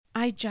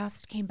I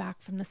just came back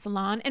from the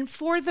salon, and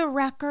for the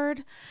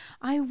record,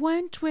 I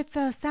went with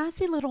a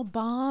sassy little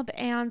bob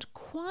and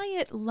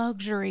quiet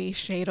luxury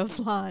shade of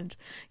blonde.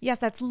 Yes,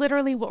 that's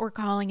literally what we're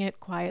calling it,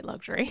 quiet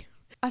luxury.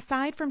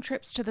 Aside from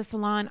trips to the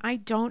salon, I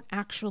don't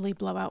actually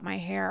blow out my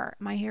hair.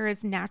 My hair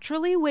is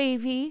naturally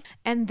wavy,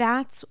 and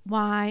that's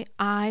why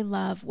I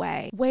love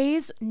Ouai.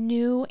 Ouai's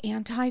new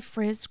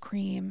anti-frizz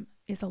cream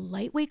is a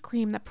lightweight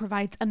cream that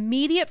provides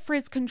immediate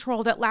frizz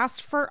control that lasts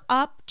for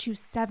up to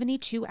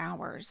 72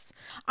 hours.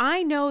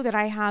 I know that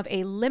I have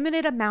a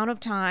limited amount of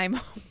time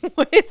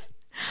with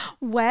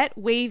wet,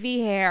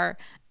 wavy hair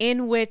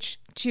in which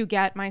to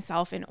get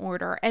myself in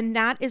order. And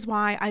that is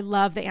why I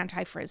love the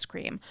anti-frizz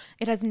cream.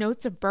 It has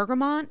notes of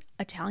bergamot,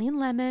 Italian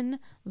lemon,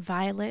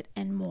 violet,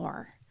 and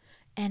more.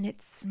 And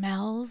it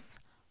smells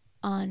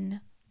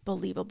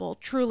unbelievable.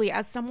 Truly,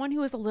 as someone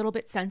who is a little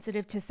bit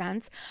sensitive to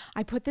scents,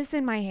 I put this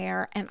in my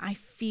hair and I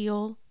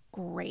feel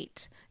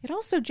great. It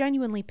also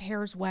genuinely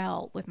pairs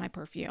well with my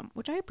perfume,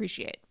 which I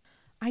appreciate.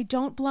 I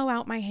don't blow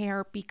out my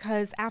hair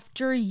because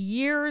after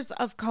years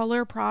of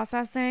color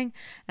processing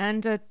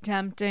and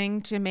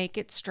attempting to make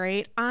it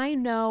straight, I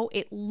know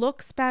it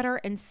looks better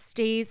and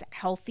stays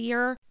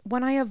healthier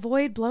when I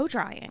avoid blow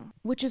drying,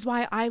 which is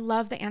why I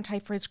love the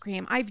anti-frizz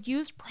cream. I've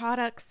used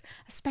products,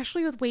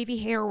 especially with wavy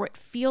hair, where it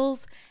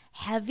feels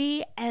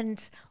heavy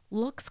and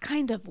looks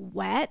kind of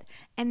wet,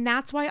 and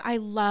that's why I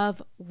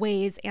love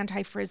Ouai's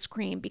anti-frizz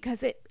cream,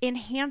 because it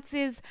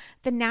enhances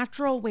the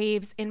natural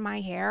waves in my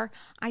hair.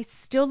 I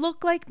still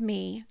look like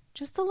me,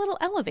 just a little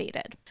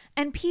elevated.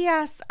 And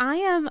P.S., I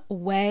am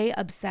way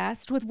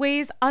obsessed with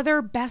Ouai's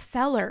other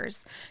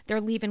bestsellers.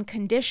 Their leave-in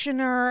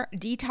conditioner,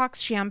 detox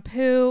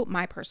shampoo,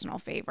 my personal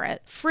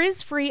favorite.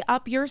 Frizz-free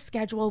up your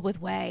schedule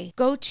with Ouai.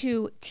 Go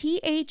to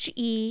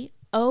TheOuai.com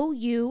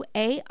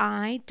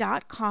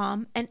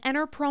and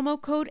enter promo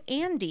code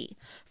Andy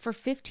for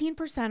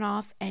 15%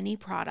 off any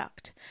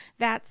product.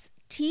 That's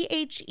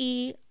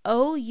TheOuai.com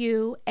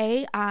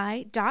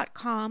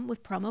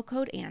with promo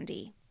code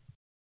Andy.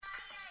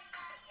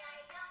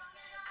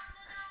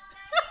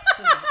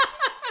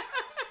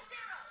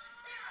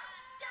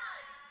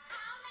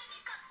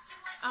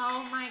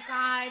 Oh my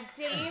God,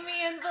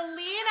 Damian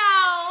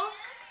Bellino.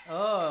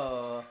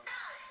 Oh,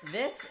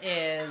 this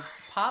is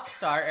pop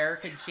star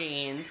Erika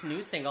Jayne's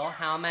new single,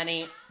 How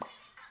Many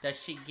Does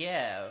She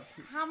Give?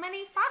 How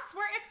many fucks?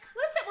 We're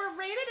explicit. We're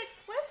rated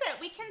explicit.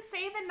 We can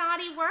say the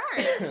naughty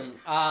words.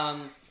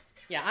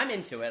 Yeah, I'm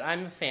into it.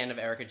 I'm a fan of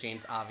Erika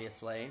Jayne's,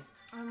 obviously.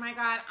 Oh my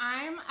God,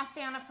 I'm a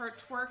fan of her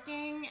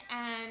twerking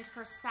and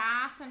her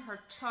sass and her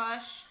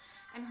tush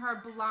and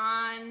her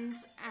blonde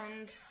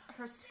and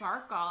her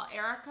sparkle.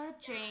 Erika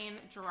Jayne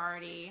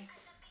Girardi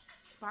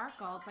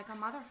sparkles like a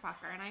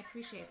motherfucker, and I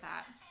appreciate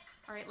that.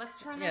 All right, let's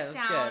turn this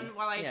down good.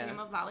 while I dream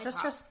of lollipops.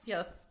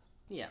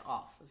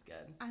 Off is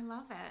good. I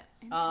love it.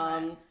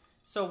 Into it.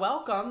 So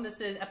welcome.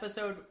 This is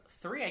episode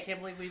 3. I can't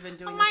believe we've been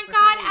doing oh this my for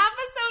God, 3 weeks.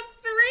 Episode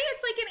 3.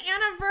 It's like an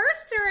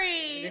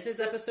anniversary. This is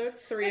episode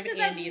 3 of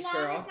Andy's Andy's Girl.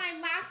 Girl. This is my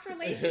last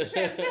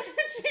relationship.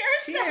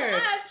 Cheers to Cheers.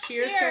 us.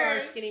 Cheers to our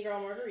Skinny Girl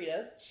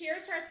margaritas.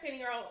 Cheers to our Skinny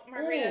Girl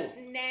margaritas.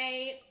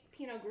 Nay,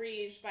 Pinot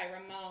Grigio by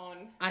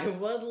Ramon. I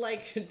would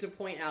like to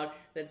point out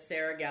that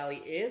Sarah Galley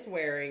is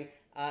wearing,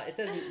 it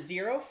says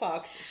Zero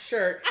Fucks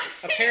shirt,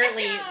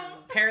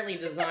 apparently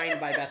designed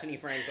by Bethany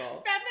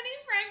Frankel. Bethany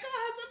Frankel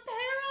has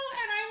apparel,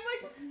 and I'm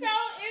like so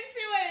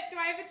into it. Do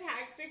I have a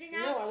tag sticking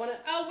out? No, I want to.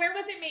 Oh, where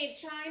was it made?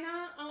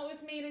 China? Oh, it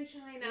was made in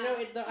China. No,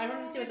 I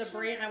wanted to see what the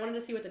brand. I wanted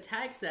to see what the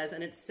tag says,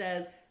 and it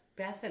says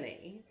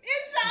Bethany.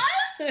 It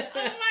does?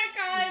 Oh my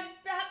God,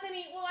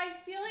 Bethany. Well, I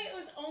feel like it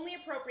was only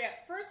appropriate.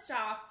 First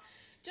off,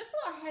 just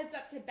a little heads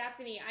up to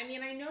Bethany. I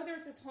mean, I know there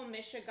was this whole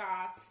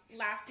mishigas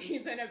last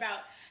season about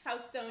how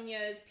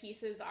Sonia's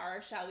pieces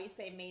are, shall we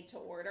say, made to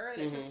order.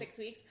 It took 6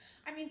 weeks.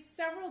 I mean,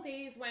 several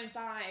days went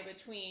by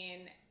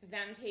between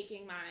them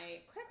taking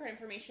my credit card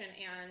information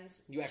and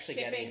You actually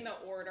shipping getting the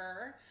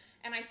order.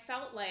 And I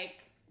felt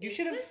like, is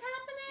this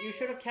happening? You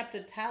should have kept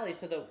a tally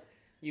so that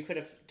you could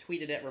have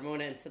tweeted at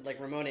Ramona and said, like,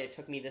 Ramona, it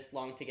took me this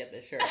long to get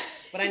this shirt.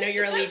 But I know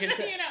your allegiance.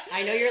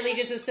 I know your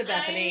allegiance is to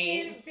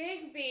Bethany. I mean,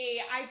 Big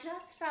B. I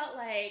just felt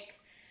like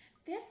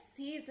this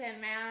season,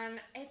 man,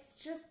 it's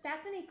just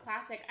Bethany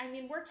classic. I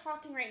mean, we're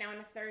talking right now on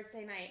a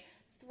Thursday night.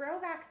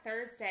 Throwback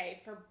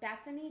Thursday for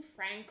Bethany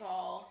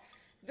Frankel,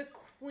 the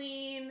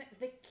queen,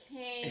 the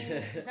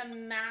king, the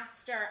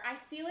master. I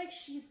feel like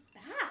she's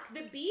back.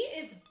 The B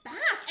is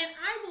back, and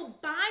I will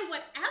buy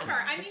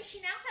whatever. I mean,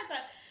 she now has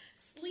a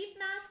sleep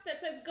mask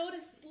that says "Go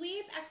to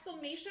sleep!"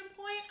 exclamation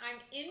point. I'm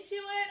into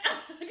it.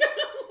 I'm not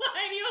gonna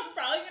lie to you. I'm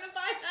probably gonna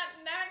buy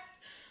that next.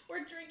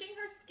 We're drinking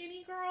her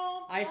Skinny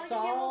Girl. I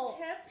saw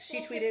tips,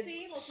 she tweeted.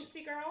 Little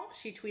tipsy girl.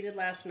 She tweeted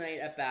last night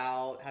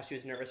about how she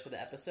was nervous for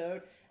the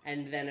episode,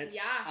 and then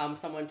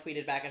someone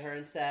tweeted back at her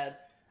and said,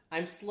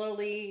 "I'm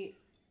slowly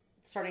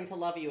starting to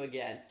love you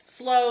again."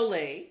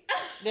 Slowly.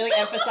 They like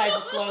emphasized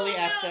the slowly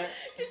after.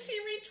 Did she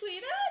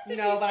retweet it?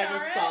 No, but I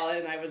just saw it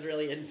and I was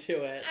really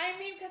into it. I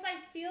mean, because I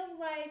feel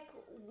like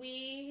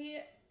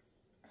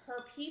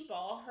her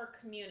people, her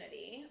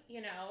community,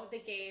 you know, the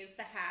gays,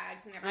 the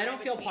hags, and everything. I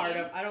don't feel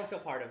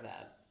part of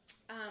that.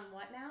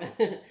 What now?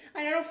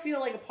 I don't feel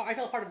like I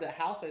feel part of the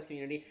housewives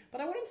community,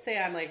 but I wouldn't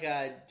say I'm like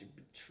a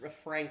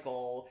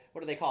Frankel.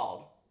 What are they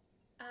called?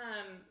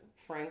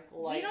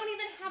 Frankel. We don't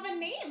even have a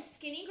name.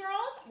 Skinny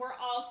girls. We're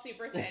all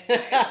super thin.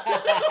 Guys.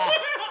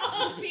 We're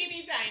all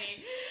teeny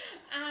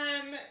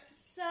tiny.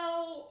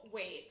 So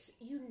wait,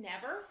 you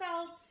never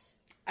felt?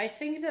 I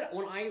think that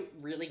when I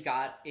really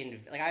got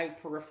I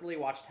peripherally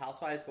watched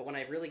Housewives, but when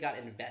I really got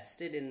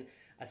invested in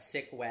a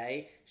sick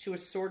way, she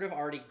was sort of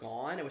already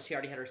gone. She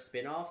already had her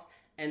spin-offs.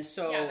 And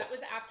so... Yeah, that was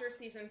after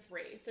season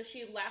 3. So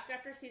she left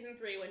after season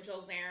 3 when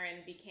Jill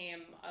Zarin became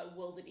a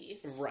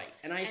wildebeest. Right.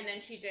 And then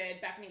she did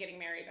Bethany Getting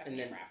Married,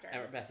 Bethany Ever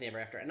After. Bethany Ever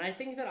After. And I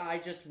think that I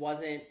just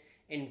wasn't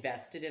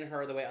invested in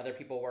her the way other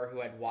people were who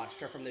had watched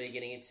her from the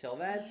beginning until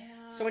then.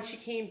 Yeah. So when she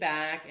came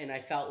back, and I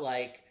felt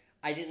like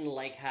I didn't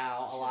like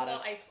how a lot of...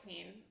 Ice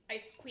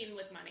Queen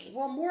with money.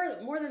 Well,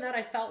 more than that,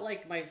 I felt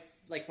like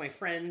my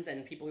friends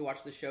and people who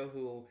watched the show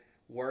who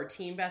were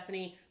Team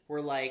Bethany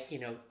were like, you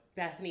know,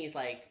 Bethany's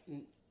like...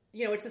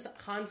 You know, it's this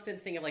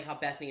constant thing of, like, how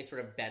Bethany is sort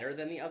of better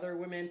than the other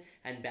women,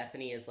 and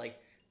Bethany is, like,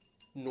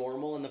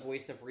 normal and the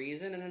voice of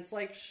reason, and it's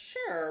like,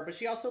 sure, but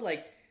she also,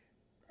 like,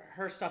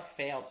 her stuff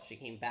failed, so she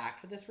came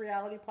back to this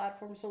reality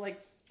platform, so, like,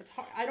 it's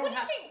hard.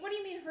 What do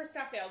you mean her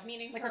stuff failed?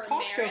 Meaning like her talk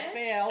marriage? show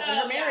failed, and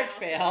her marriage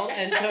failed,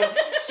 and so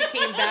she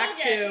came back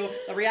to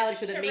the reality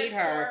show that made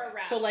her.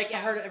 So, like, for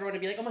her, everyone to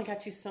be like, oh my god,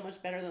 she's so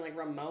much better than, like,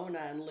 Ramona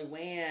and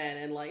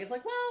Luann, and, like, it's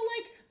like, well,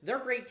 like, they're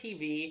great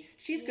TV.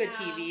 She's good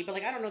TV, but,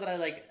 like, I don't know that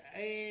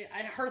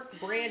her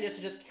brand is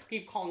to just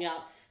keep calling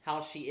out how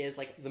she is,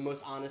 like, the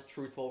most honest,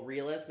 truthful,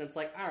 realist, and it's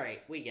like, all right,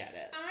 we get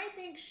it. I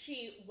think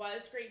she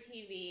was great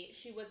TV.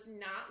 She was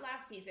not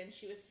last season.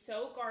 She was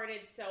so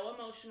guarded, so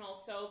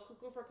emotional, so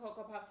cuckoo for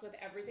Cocoa Puffs with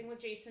everything with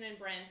Jason and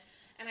Brynn,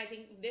 and I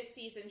think this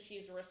season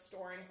she's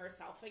restoring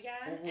herself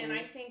again, and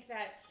I think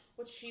that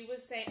what she was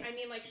saying, I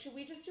mean, like, should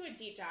we just do a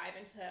deep dive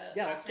into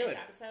last night's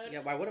episode? Yeah,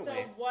 why wouldn't we?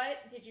 So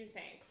what did you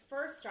think?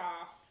 First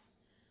off,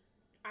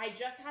 I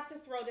just have to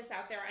throw this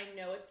out there. I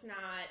know it's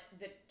not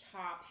the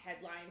top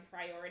headline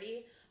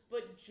priority,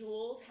 but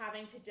Jules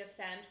having to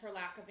defend her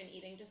lack of an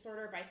eating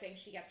disorder by saying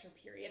she gets her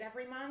period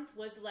every month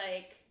was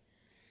like,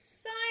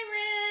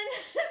 Siren,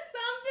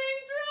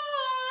 something's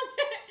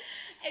wrong.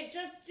 It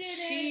just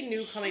didn't. She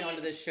knew coming onto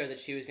this show that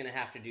she was going to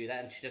have to do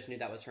that, and she just knew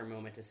that was her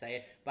moment to say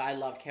it. But I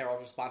loved Carol's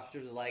response,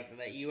 which was like,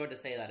 that you had to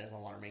say that is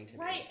alarming to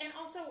me. Right, and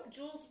also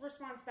Jules'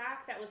 response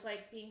back that was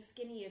like, being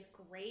skinny is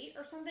great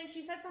or something.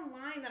 She said some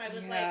line that I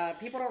was like, yeah,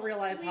 people don't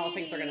realize how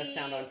things are going to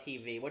sound on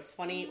TV. What's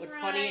funny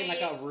in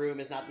like a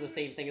room is not the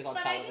same thing as on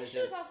television. But I think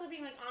she was also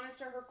being like honest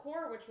to her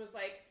core, which was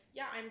like,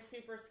 yeah, I'm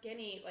super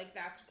skinny. Like,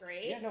 that's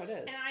great. Yeah, no, it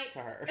is. And to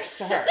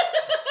her.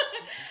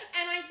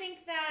 And I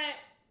think that,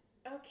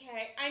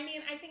 okay, I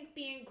mean, I think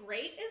being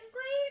great is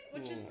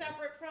great, which is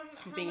separate from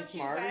how being much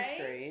smart you weigh. is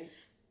great.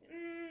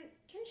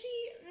 Can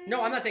she?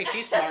 No, I'm not saying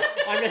she's smart.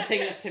 I'm just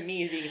saying that to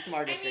me, being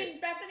smart is great. I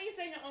mean, Bethany's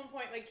saying at one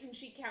point, like, can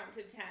she count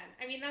to 10?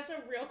 I mean, that's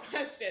a real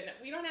question.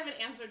 We don't have an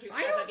answer to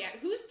as of yet.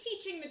 Who's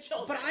teaching the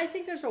children? But I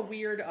think there's a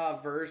weird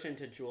aversion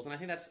to Jules, and I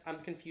think I'm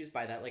confused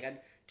by that. Like,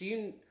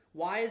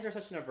 why is there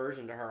such an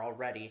aversion to her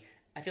already?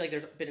 I feel like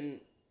there's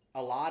been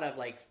a lot of,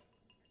 like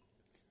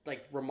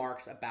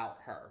remarks about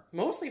her,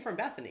 mostly from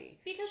Bethany.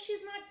 Because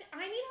she's not.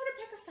 I need her to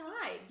pick a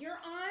side. You're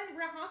on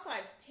Real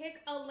Housewives. Pick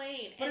a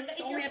lane. But and if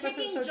you're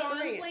picking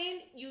John's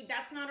lane,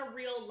 that's not a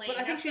real lane. But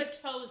I think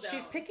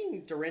she's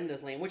picking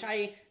Dorinda's lane, which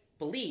I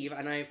believe,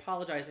 and I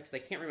apologize because I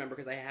can't remember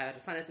because I had a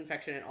sinus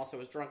infection and also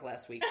was drunk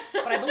last week.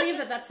 But I believe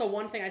that's the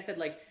one thing I said,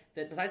 like,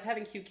 that besides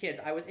having cute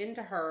kids, I was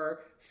into her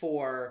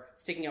for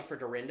sticking up for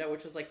Dorinda,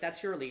 which was like,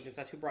 that's your allegiance.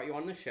 That's who brought you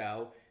on the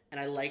show. And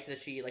I liked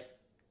that she, like,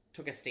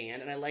 took a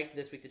stand, and I liked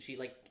this week that she,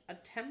 like,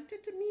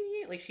 attempted to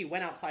mediate. Like, she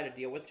went outside to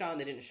deal with John.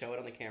 They didn't show it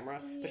on the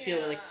camera, but she,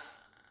 like,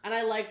 and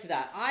I liked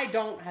that. I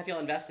don't feel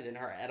invested in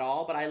her at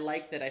all, but I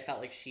liked that I felt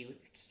like she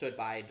stood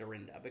by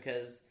Dorinda,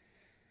 because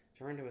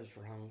Dorinda was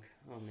drunk.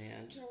 Oh,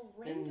 man.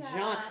 Dorinda. And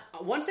John,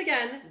 once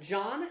again,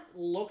 John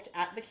looked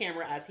at the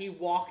camera as he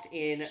walked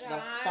in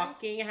the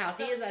fucking house.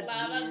 He is a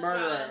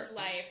murderer. John's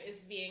life is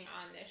being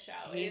on this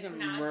show. He's it's a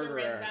not murderer.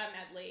 Dorinda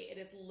Medley. It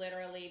is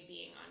literally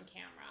being on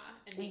camera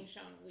and being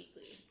shown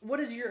weekly. What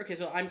is your... Okay,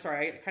 so I'm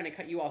sorry, I kind of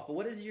cut you off, but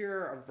what is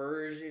your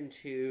aversion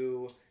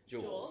to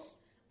Jules?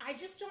 I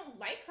just don't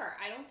like her.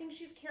 I don't think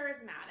she's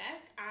charismatic.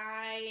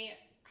 I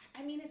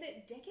mean, is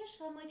it dickish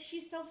if I'm like,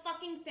 she's so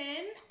fucking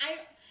thin?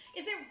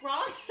 Is it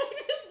wrong? I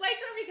dislike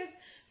her because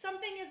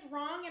something is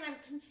wrong and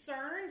I'm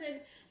concerned, and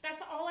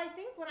that's all I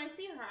think when I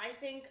see her. I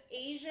think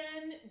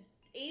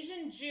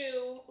Asian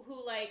Jew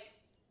who, like,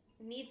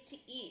 needs to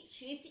eat.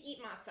 She needs to eat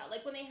matzah.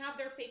 Like, when they have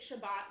their fake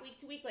Shabbat week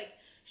to week, like,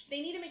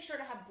 they need to make sure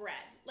to have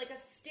bread. Like, a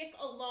stick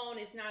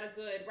alone is not a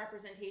good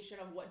representation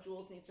of what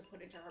Jules needs to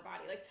put into her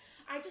body. Like,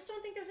 I just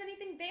don't think there's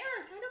anything there.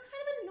 I find her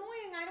kind of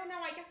annoying. I don't know.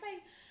 I guess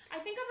I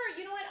think of her,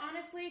 you know what,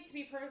 honestly, to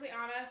be perfectly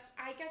honest,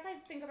 I guess I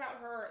think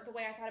about her the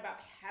way I thought about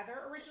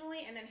Heather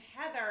originally, and then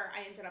Heather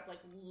I ended up,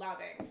 like,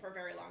 loving for a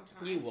very long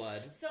time. You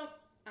would. So,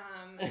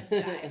 die for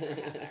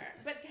Heather.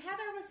 But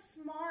Heather was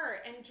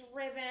smart and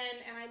driven,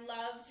 and I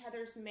loved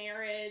Heather's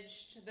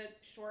marriage to the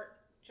short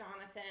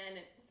Jonathan.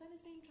 Was that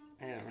his name,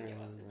 Jonathan? I don't remember.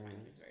 It was. It's fine.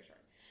 He was very short.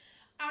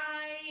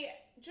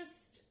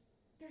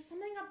 There's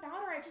something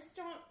about her.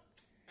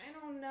 I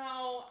don't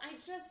know.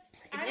 It's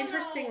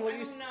interesting what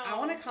you. I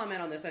want to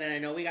comment on this, and I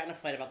know we got in a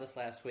fight about this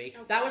last week.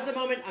 Okay. That was the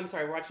moment. I'm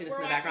sorry, we're watching this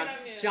in the background.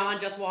 John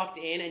just walked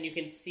in, and you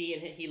can see,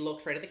 and he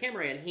looks right at the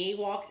camera, and he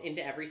walks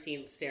into every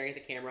scene staring at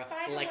the camera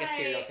like a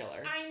serial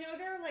killer. I know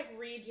they're like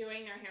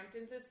redoing their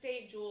Hamptons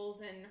estate,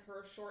 Jules and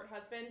her short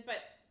husband, but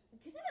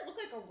didn't it look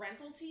like a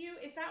rental to you?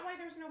 Is that why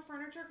there's no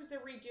furniture? Because they're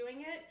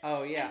redoing it?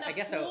 Oh yeah, I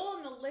guess so. The pool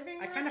in the living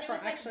room.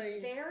 Actually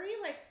very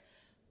like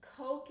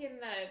Coke in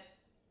the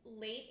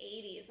late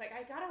 80s. Like,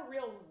 I got a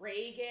real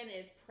Reagan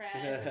is Prez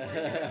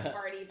and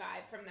party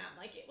vibe from them.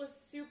 Like, it was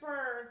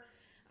super,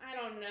 I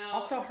don't know.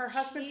 Also, her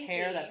husband's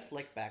hair, that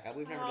slicked back up.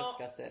 We've never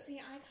discussed it. See,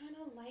 I kind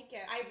of like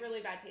it. I have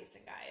really bad taste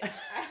in guys.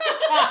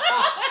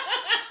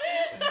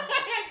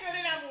 I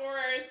couldn't have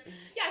worse.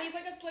 Yeah, he's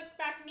like a slicked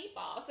back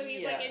meatball. So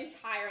he's like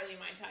entirely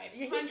my type.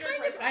 Yeah, he's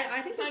kind of,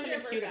 I think there's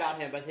something cute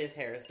about him, but his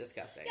hair is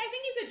disgusting. Yeah, I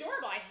think he's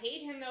adorable. I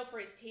hate him, though, for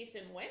his taste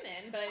in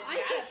women. But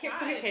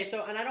okay,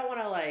 so, and I don't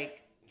want to,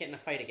 like, get in a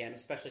fight again,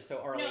 especially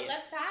so early. No,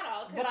 let's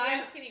battle, because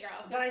I'm a skinny girl.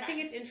 So but I think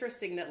it's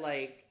interesting that,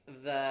 like,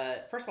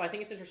 first of all, I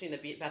think it's interesting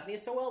that Bethany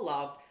is so well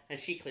loved, and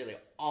she clearly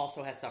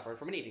also has suffered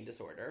from an eating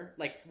disorder,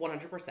 like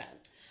 100%.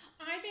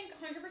 I think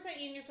 100%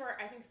 eating disorder.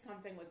 I think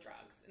something with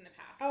drugs in the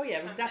past. Oh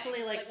yeah,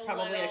 definitely like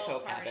probably a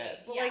coke habit,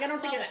 but like I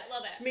don't think a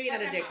little bit. Maybe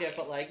not addictive,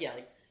 but like yeah,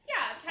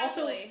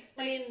 casually.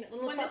 Also, I mean,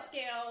 when the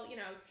scale,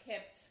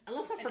 tipped. And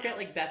let's not forget,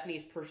 like,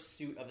 Bethany's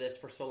pursuit of this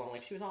for so long.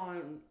 Like, she was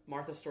on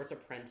Martha Stewart's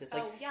Apprentice.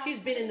 Like, she's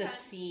been in the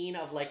scene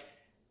of, like,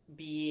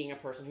 being a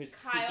person who's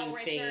seeking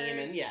fame.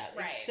 And,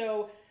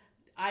 so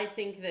I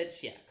think that,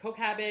 coke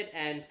habit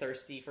and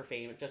thirsty for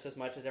fame just as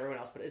much as everyone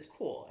else, but is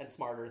cool and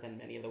smarter than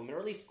many of the women, or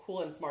at least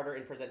cool and smarter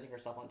in presenting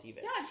herself on TV.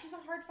 Yeah, and she's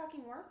a hard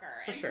fucking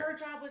worker. For sure. Her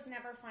job was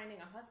never finding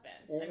a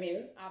husband. Mm-hmm. I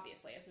mean,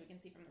 obviously, as we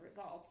can see from the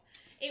results.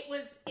 It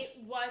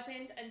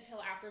wasn't until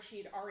after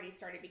she'd already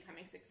started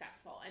becoming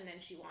successful, and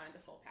then she wanted the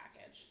full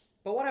package.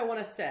 But what I want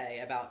to say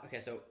about,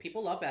 so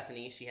people love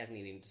Bethany. She has an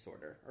eating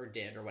disorder, or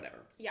did, or whatever.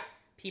 Yeah.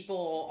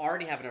 People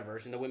already have an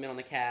aversion. The women on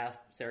the cast,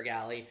 Sarah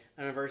Galley,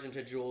 an aversion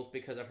to Jules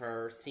because of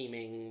her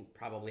seeming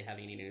probably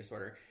having an eating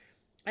disorder.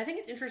 I think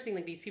it's interesting,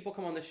 like, these people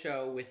come on the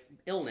show with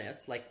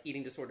illness, like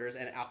eating disorders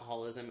and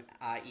alcoholism,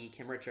 i.e.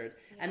 Kim Richards,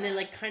 and then,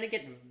 like, kind of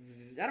get,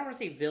 I don't want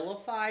to say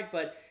vilified,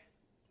 but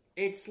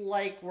it's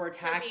like we're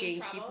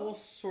attacking people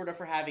sort of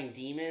for having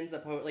demons,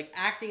 like,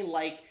 acting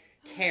like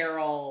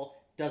Carol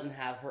doesn't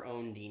have her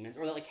own demons,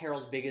 or that, like,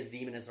 Carol's biggest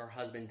demon is her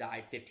husband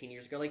died 15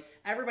 years ago. Like,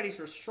 everybody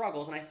sort of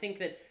struggles, and I think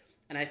that,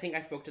 and I think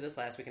I spoke to this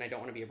last week, and I don't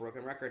want to be a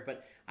broken record,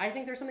 but I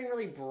think there's something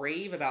really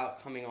brave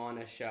about coming on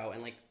a show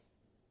and, like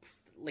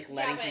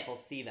letting people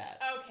see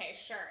that. Okay,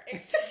 sure.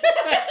 Except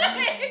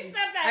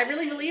that. I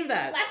really believe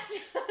that.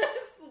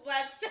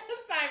 Let's just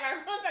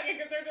sidebar for a second,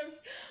 because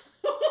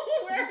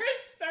we're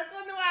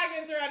circling the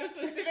wagons around a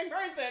specific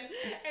person,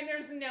 and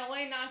there's no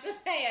way not to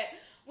say it,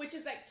 which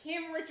is that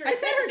Kim Richards. I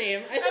said her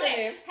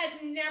name. Has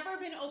never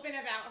been open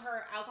about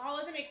her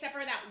alcoholism, except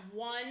for that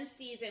one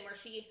season where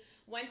she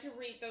went to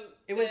read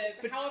It was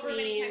however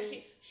many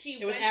times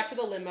she It was after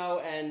the limo,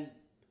 and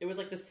it was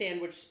like the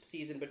sandwich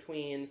season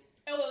between.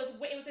 Oh, it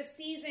was a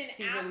season.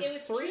 It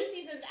was 2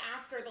 seasons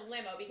after the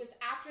limo, because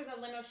after the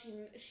limo,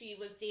 she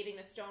was dating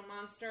the stone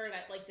monster,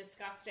 that like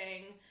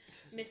disgusting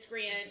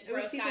miscreant. It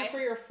was season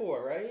 3 or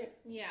 4, right?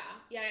 Yeah.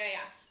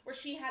 Where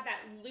she had that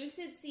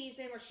lucid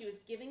season where she was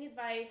giving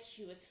advice,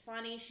 she was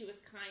funny, she was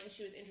kind,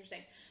 she was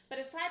interesting. But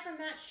aside from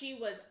that, she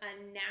was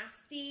a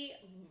nasty,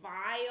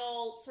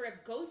 vile, sort of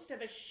ghost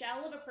of a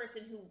shell of a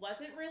person who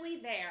wasn't really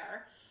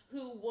there,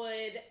 who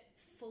would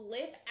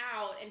flip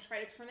out and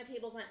try to turn the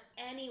tables on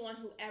anyone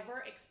who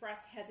ever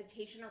expressed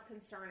hesitation or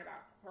concern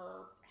about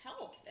her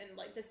health and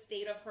like the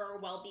state of her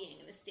well-being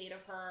and the state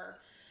of her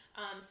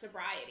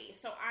sobriety.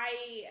 So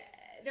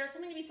there's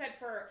something to be said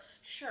for,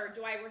 sure,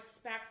 do I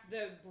respect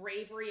the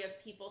bravery of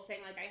people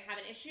saying, like, I have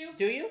an issue?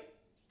 Do you?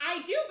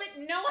 I do, but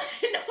no one's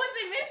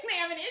admitting they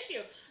have an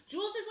issue.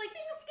 Jules is like,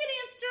 let's get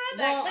answer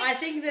that. Well, I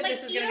think that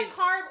this is going to be... eat a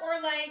carb,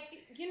 or like,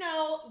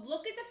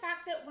 look at the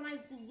fact that when I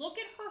look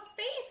at her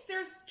face,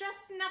 there's just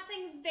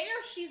nothing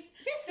there.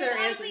 There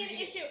is an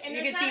issue. And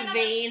you can see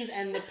veins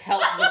and the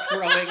pelt that's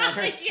growing on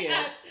her skin.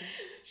 Yes.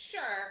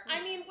 Sure.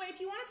 I mean, if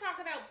you want to talk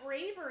about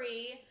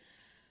bravery...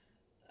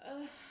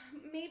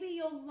 maybe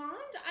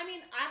Yolanda. I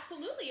mean,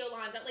 absolutely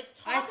Yolanda. Like,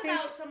 talk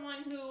about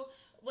someone who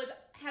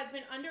has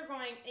been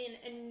undergoing an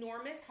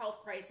enormous health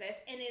crisis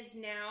and is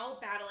now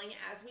battling,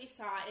 as we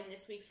saw in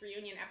this week's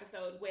reunion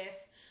episode, with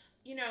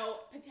you know,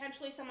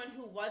 potentially someone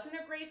who wasn't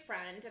a great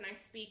friend, and I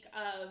speak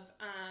of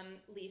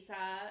Lisa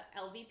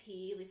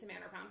LVP, Lisa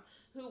Vanderpump,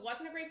 who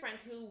wasn't a great friend,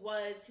 who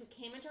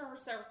came into her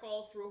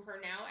circle through her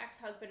now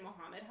ex-husband,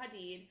 Mohammed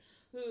Hadid,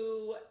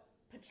 who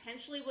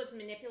potentially was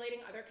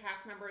manipulating other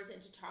cast members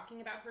into talking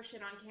about her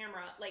shit on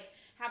camera, like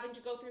having to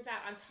go through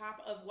that on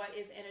top of what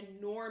is an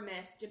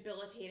enormous,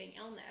 debilitating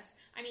illness.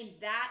 I mean,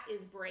 that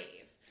is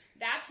brave.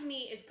 That to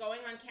me is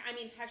going on I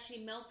mean, has she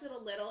milked it a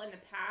little in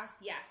the past?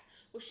 Yes.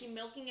 Was she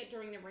milking it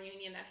during the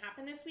reunion that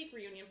happened this week,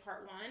 reunion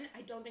part 1?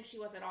 I don't think she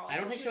was at all. I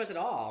don't think she was at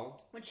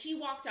all. When she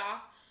walked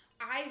off,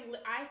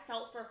 I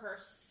felt for her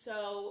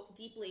so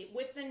deeply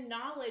with the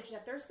knowledge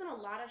that there's been a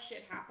lot of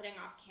shit happening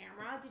off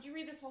camera. Did you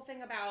read this whole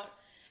thing about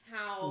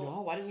how...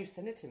 No, why didn't you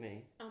send it to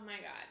me? Oh my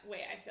God.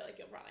 Wait, I feel like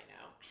you'll probably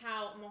know.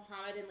 How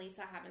Mohammed and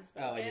Lisa haven't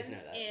spoken I didn't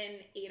know that.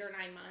 in 8 or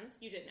 9 months.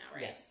 You did know,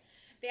 right? Yes.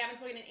 They haven't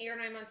spoken in 8 or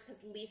 9 months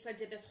because Lisa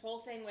did this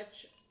whole thing with...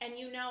 And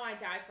you know I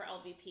die for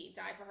LVP.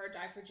 Die for her,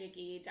 die for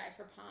Jiggy, die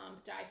for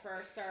Pump, die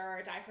for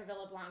Sir, die for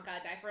Villa Blanca,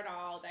 die for it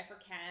all, die for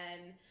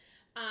Ken.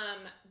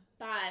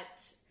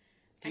 But...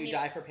 Do you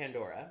die for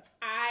Pandora?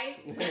 I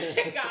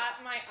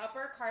got my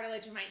upper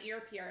cartilage and my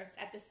ear pierced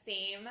at the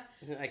same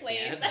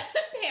place that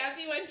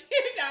Pandy went to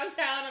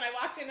downtown, and I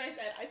walked in and I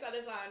said, I saw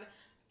this on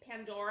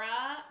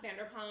Pandora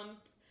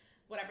Vanderpump,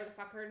 whatever the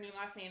fuck her new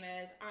last name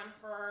is, on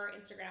her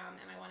Instagram,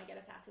 and I want to get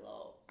a sassy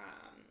little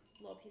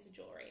piece of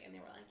jewelry. And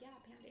they were like, yeah,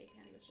 Pandy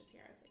was just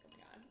here. I was like, oh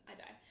my God, I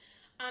die.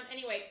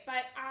 Anyway,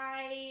 but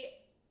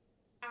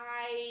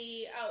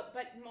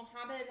but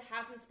Mohammed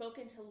hasn't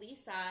spoken to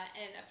Lisa,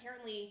 and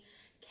apparently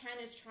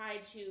Ken has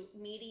tried to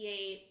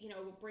mediate, you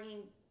know,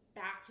 bringing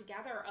back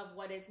together of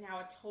what is now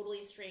a totally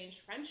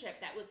estranged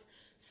friendship that was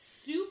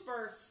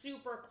super,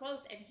 super close.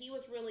 And he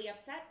was really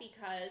upset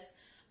because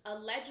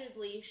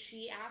allegedly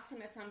she asked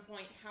him at some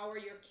point, how are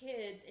your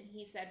kids? And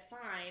he said,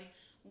 fine.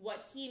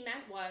 What he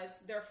meant was,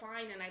 they're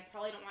fine and I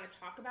probably don't want to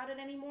talk about it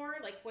anymore.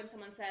 Like when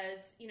someone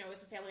says, you know,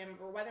 as a family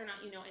member, whether or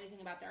not you know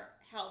anything about their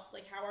health,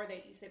 like how are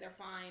they? You say they're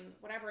fine,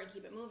 whatever, and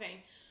keep it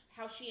moving.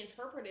 How she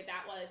interpreted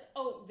that was,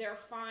 oh, they're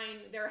fine,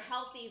 they're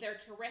healthy,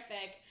 they're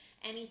terrific.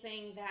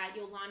 Anything that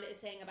Yolanda is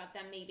saying about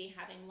them maybe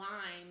having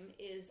Lyme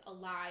is a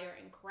lie or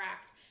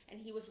incorrect. And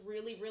he was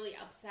really, really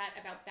upset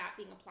about that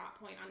being a plot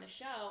point on the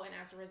show, and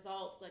as a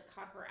result, like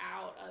cut her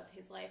out of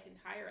his life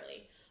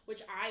entirely,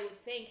 which I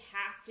would think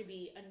has to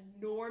be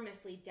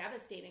enormously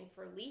devastating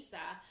for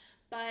Lisa,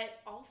 but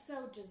also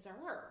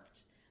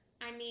deserved.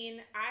 I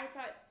mean, I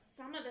thought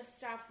some of the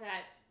stuff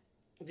that...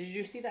 Did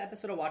you see the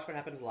episode of Watch What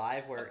Happens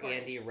Live where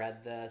Andy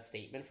read the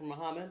statement from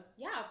Mohammed?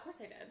 Yeah, of course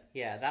I did.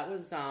 Yeah, that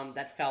was,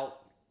 that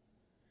felt...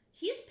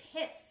 He's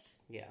pissed.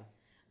 Yeah.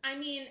 I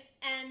mean,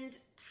 and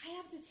I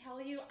have to tell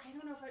you, I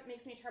don't know if it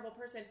makes me a terrible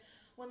person.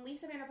 When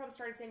Lisa Vanderpump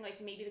started saying, like,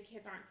 maybe the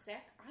kids aren't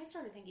sick, I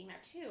started thinking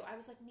that too. I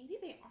was like, maybe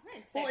they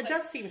aren't sick. Well, it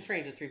does seem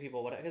strange that 3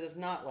 people would, because it's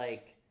not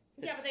like...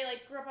 Yeah, but they,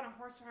 like, grew up on a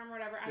horse farm or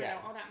whatever. I don't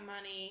know, all that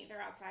money.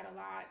 They're outside a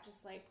lot,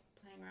 just, like,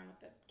 playing around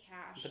with the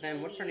cash. But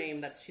then, what's her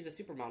name? She's a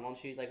supermodel, and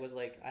she, like, was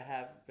like, I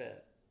have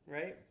it,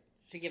 right?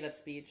 She gave that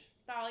speech.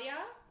 Talia?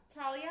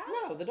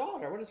 No, the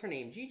daughter. What is her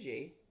name?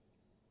 Gigi.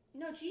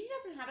 No, Gigi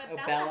doesn't have it.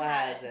 Oh, Bella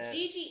has it.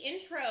 Gigi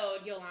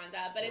introed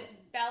Yolanda, but it's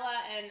Bella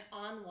and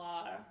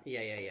Anwar.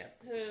 Yeah.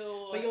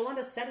 Who... But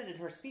Yolanda said it in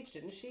her speech,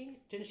 didn't she?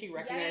 Didn't she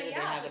recognize that they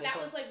have it? Yeah, but that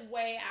was like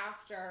way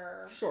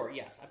after. Sure,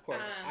 yes, of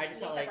course. I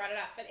just felt like... brought it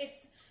up. But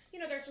it's, you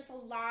know, there's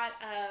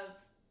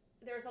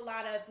a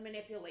lot of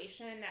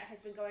manipulation that has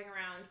been going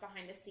around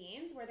behind the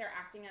scenes where they're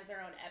acting as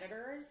their own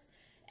editors.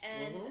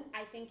 And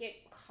I think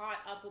it caught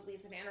up with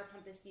Lisa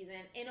Vanderpump this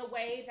season in a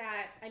way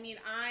that, I mean,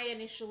 I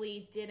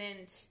initially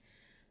didn't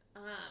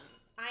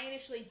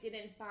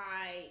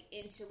buy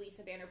into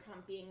Lisa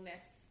Vanderpump being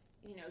this,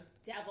 you know,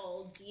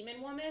 devil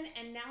demon woman.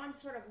 And now I'm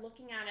sort of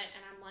looking at it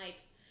and I'm like,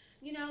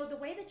 you know, the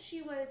way that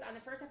she was on the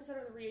first episode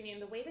of the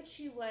reunion, the way that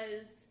she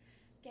was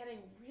getting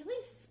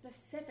really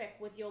specific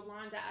with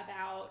Yolanda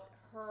about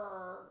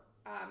her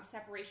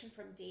separation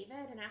from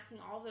David and asking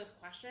all of those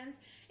questions,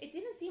 it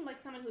didn't seem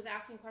like someone who was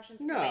asking questions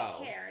because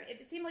they cared.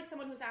 It seemed like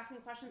someone who was asking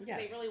questions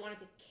because they really wanted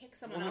to kick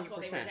someone 100%. Else while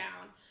they were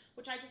down,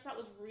 which I just thought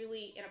was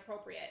really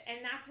inappropriate. And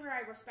that's where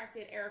I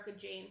respected Erika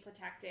Jayne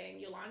protecting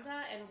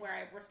Yolanda and where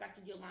I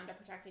respected Yolanda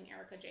protecting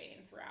Erika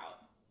Jayne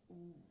throughout.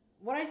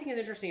 What I think is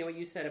interesting, what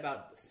you said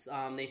about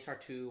they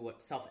start to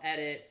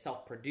self-edit,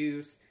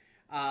 self-produce.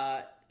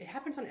 It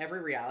happens on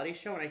every reality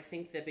show, and I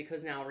think that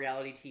because now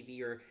reality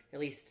TV, or at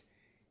least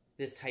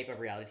this type of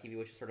reality TV,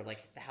 which is sort of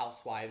like the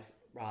Housewives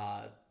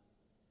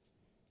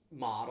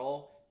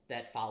model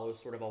that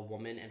follows sort of a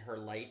woman and her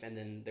life and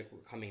then the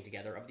coming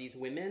together of these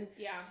women.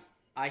 Yeah.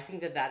 I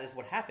think that is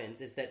what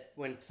happens, is that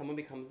when someone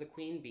becomes the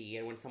queen bee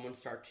and when someone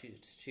starts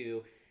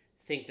to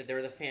think that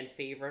they're the fan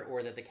favorite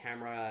or that the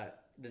camera,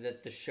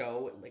 that the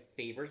show like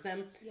favors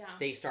them,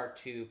 they start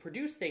to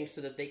produce things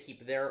so that they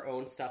keep their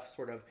own stuff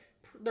sort of,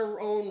 their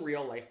own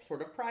real life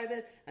sort of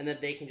private, and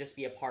that they can just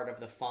be a part of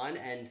the fun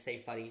and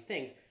say funny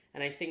things.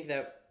 And I think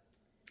that,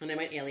 and I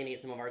might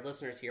alienate some of our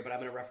listeners here, but I'm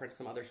going to reference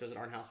some other shows that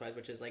aren't Housewives,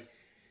 which is like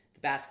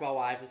Basketball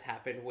Wives has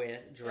happened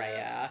with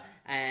Drea,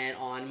 and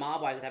on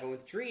Mob Wives it happened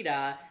with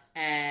Drita,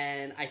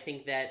 and I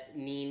think that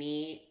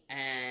Nene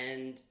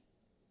and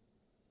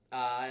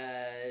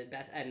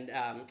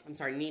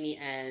Nene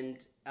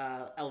and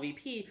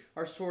LVP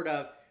are sort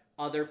of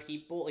other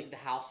people, like the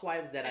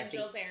housewives that and I think.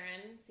 Jill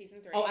Zarin,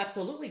 season 3. Oh,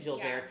 absolutely, Jill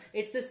Zarin.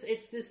 It's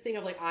this thing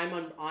of like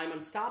I'm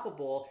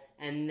unstoppable,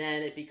 and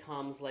then it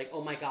becomes like,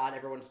 oh my god,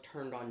 everyone's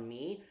turned on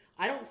me.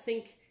 I don't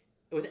think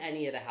with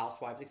any of the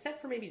housewives,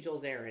 except for maybe Jill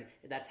Zarin,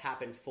 that's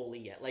happened fully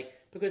yet. Like,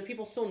 because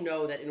people still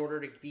know that in order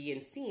to be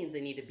in scenes,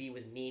 they need to be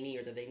with Nene,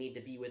 or that they need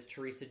to be with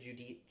Teresa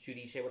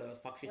Giudice, whatever the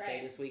fuck she's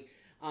saying this week.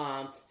 So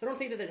I don't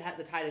think that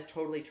the tide has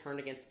totally turned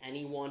against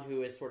anyone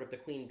who is sort of the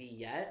queen bee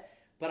yet.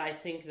 But I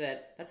think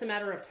that that's a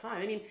matter of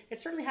time. I mean, it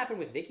certainly happened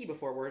with Vicky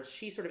before, where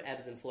she sort of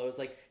ebbs and flows.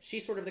 Like,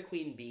 she's sort of the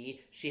queen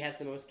bee. She has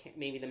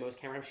maybe the most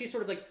camera time. She's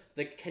sort of like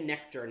the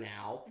connector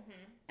now,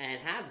 and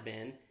has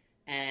been.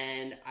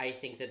 And I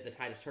think that the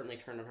tide has certainly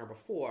turned on her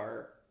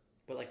before.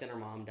 But, like, then her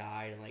mom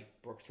died, and, like,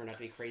 Brooks turned out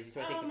to be crazy.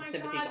 So I think that the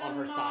sympathy's on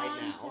her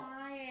side now.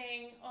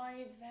 Dying.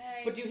 Oy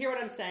vey. But do you hear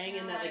what I'm saying?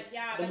 In that, like,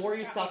 the more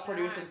you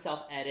self-produce and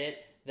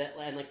self-edit,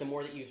 and like the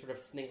more that you sort of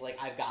think like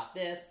I've got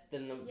this,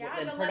 then the less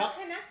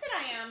connected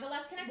I am. The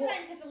less connected I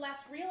am because the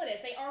less real it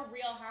is. They are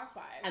real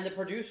housewives. And the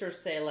producers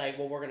say like,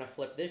 well, we're going to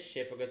flip this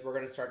shit because we're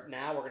going to start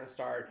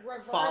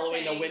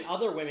following the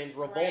other women's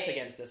revolt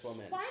against this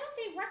woman. Why don't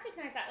they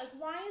recognize that? Like,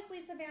 why is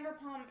Lisa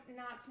Vanderpump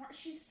not smart?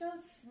 She's so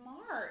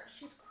smart.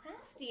 She's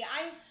crafty.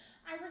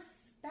 I respect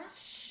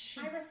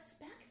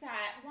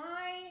that.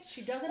 Why?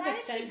 She doesn't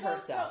defend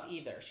herself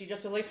either. She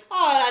just was like,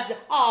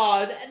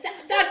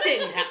 that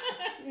didn't happen.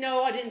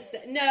 No, I didn't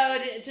say. No, I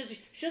didn't.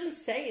 She doesn't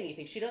say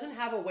anything. She doesn't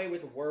have a way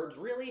with words,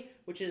 really,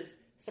 which is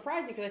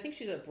surprising because I think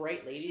she's a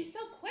bright lady. She's so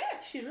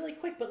quick. She's really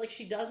quick, but like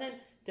she doesn't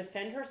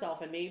defend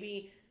herself, and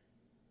maybe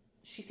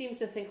she seems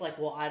to think like,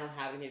 well, I don't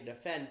have anything to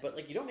defend, but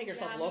like you don't make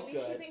yourself look maybe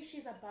good. She thinks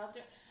she's above.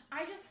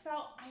 I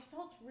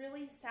felt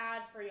really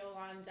sad for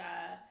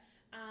Yolanda.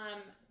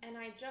 And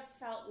I just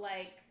felt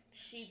like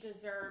she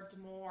deserved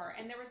more.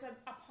 And there was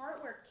a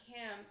part where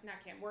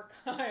where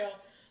Kyle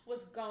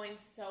was going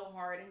so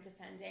hard in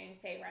defending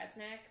Faye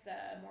Resnick,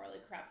 the morally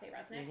corrupt Faye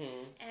Resnick.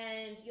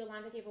 And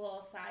Yolanda gave a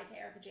little aside to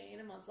Erica Jane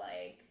and was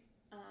like,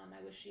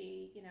 I wish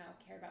she,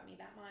 cared about me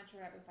that much,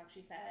 or whatever the fuck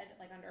she said,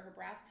 like under her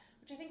breath,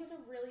 which I think was a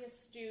really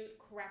astute,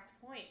 correct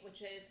point,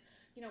 which is,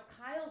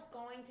 Kyle's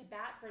going to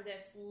bat for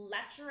this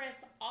lecherous,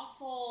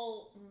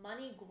 awful,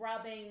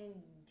 money-grubbing,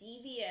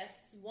 devious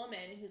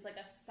woman who's like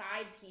a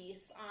side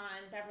piece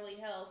on Beverly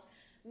Hills.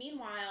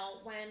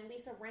 Meanwhile, when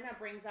Lisa Rinna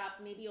brings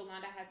up maybe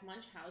Yolanda has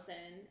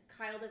Munchausen,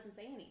 Kyle doesn't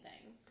say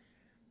anything.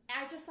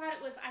 I just thought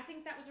I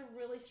think that was a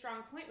really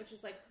strong point, which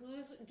is like,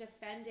 who's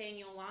defending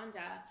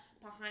Yolanda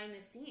behind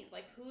the scenes?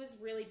 Like, who's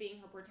really being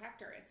her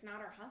protector? It's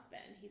not her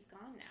husband. He's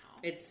gone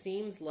now. It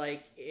seems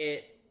like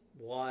it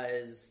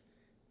was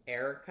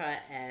Erica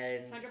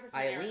and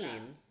Eileen.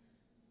 Erica.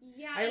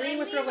 Yeah, Eileen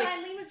was sort of like,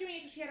 Eileen was doing it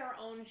because she had her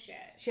own shit.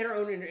 She had her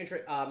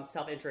own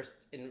self-interest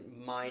in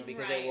mind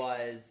because it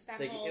was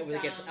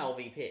against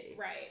LVP.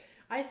 Right.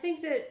 I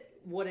think that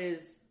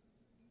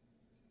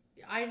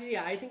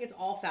I think it's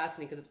all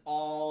fascinating because it's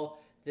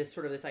all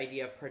this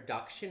idea of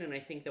production, and I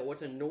think that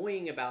what's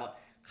annoying about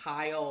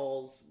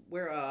Kyle's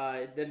where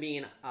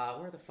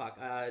the fuck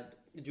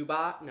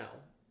Dubai? No.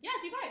 Yeah,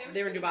 Dubai.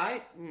 They were in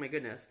Dubai. Oh my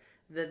goodness.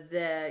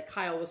 The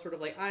Kyle was sort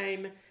of like,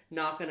 I'm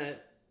not gonna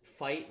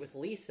fight with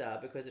Lisa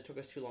because it took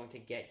us too long to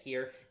get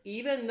here,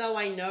 even though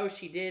I know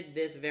she did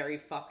this very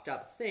fucked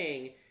up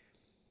thing.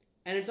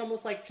 And it's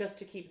almost like just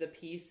to keep the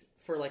peace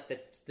for like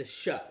the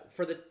show,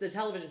 for the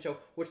television show,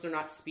 which they're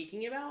not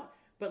speaking about.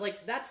 But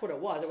like that's what it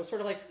was. It was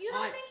sort of like, you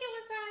don't think it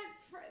was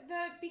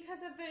that because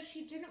of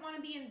she didn't want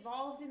to be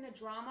involved in the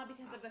drama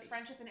because of the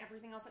friendship and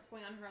everything else that's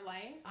going on in her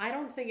life? I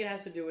don't think it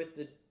has to do with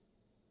the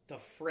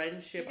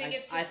friendship.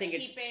 I think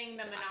it's keeping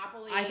the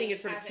monopoly. I think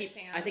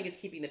it's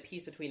keeping the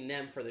peace between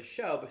them for the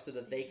show, so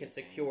that they can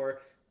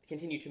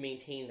continue to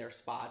maintain their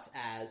spots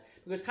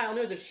because Kyle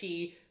knows if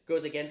she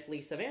goes against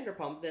Lisa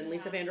Vanderpump, then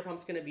Lisa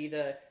Vanderpump's going to be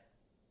the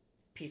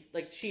piece.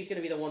 Like she's going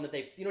to be the one that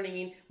they. You know what I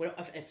mean?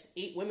 If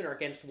 8 women are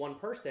against one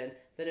person,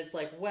 then it's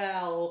like,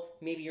 well,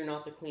 maybe you're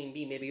not the queen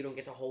bee. Maybe you don't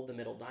get to hold the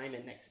middle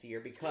diamond next year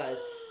because.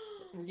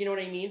 You know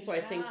what I mean? So I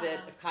think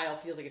that if Kyle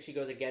feels like if she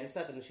goes against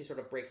that, then she sort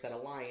of breaks that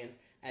alliance,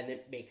 and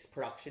it makes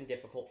production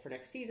difficult for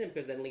next season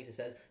because then Lisa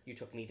says, you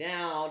took me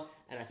down,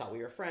 and I thought we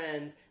were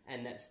friends,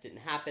 and that didn't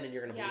happen, and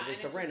you're going to believe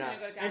Lisa Rinna.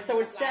 And so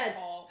instead,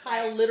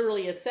 Kyle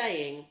literally is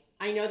saying,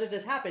 I know that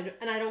this happened,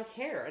 and I don't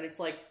care. And it's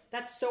like,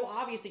 that's so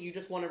obvious that you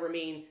just want to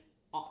remain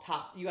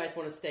top. You guys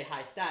want to stay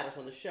high status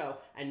on the show,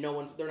 and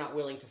they're not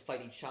willing to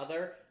fight each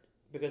other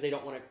because they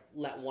don't want to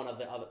let one of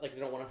the other, like they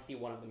don't want to see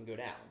one of them go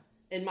down,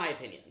 in my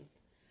opinion.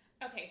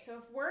 Okay, so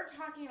if we're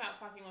talking about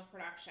fucking with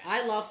production,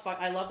 I love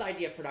the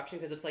idea of production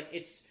because it's like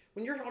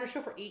when you're on a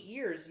show for 8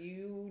 years,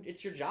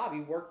 it's your job.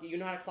 You work, you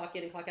know how to clock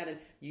in and clock out, and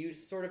you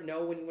sort of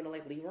know when you want to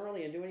like leave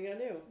early and do what you're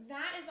gonna do.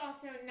 That is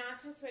also not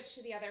to switch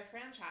to the other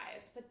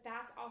franchise, but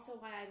that's also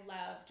why I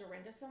love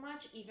Dorinda so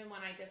much, even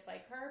when I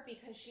dislike her,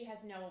 because she has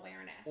no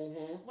awareness.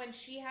 Mm-hmm. When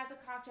she has a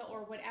cocktail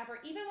or whatever,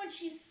 even when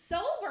she's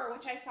sober,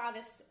 which I saw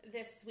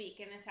this week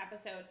in this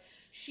episode,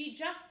 she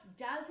just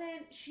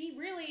doesn't. She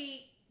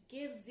really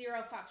gives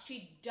zero fucks.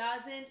 She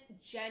doesn't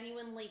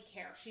genuinely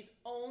care. She's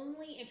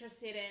only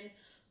interested in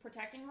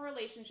protecting her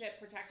relationship,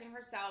 protecting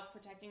herself,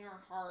 protecting her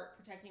heart,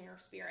 protecting her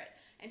spirit.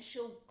 And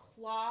she'll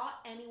claw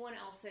anyone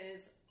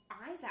else's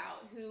eyes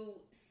out who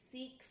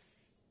seeks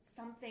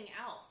something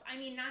else. I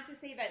mean, not to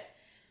say that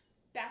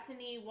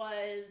Bethany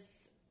was,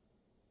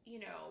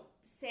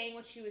 saying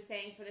what she was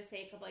saying for the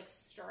sake of like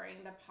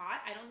stirring the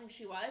pot. I don't think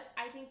she was.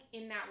 I think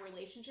in that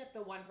relationship,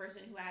 the one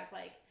person who has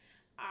like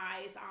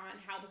eyes on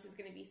how this is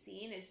going to be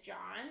seen is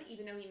John,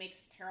 even though he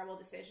makes terrible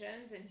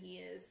decisions and he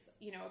is,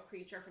 a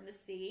creature from the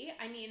sea.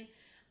 I mean,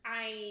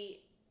 I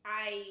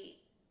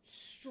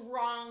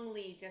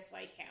strongly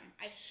dislike him.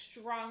 I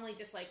strongly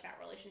dislike that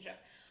relationship.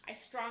 I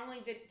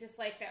strongly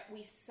dislike that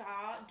we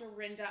saw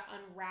Dorinda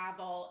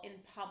unravel in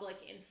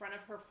public in front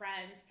of her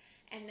friends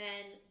and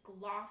then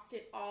glossed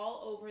it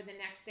all over the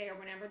next day or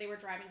whenever they were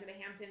driving to the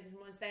Hamptons, and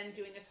was then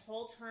doing this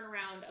whole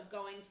turnaround of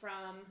going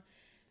from,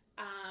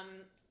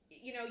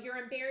 you're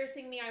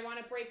embarrassing me, I want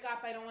to break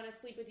up, I don't want to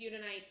sleep with you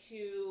tonight,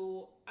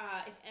 to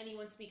if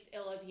anyone speaks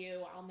ill of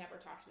you, I'll never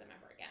talk to them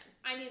ever again.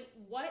 I mean,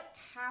 what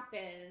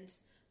happened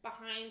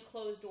behind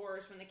closed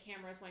doors when the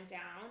cameras went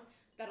down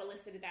that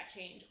elicited that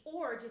change?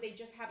 Or do they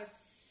just have a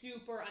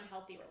super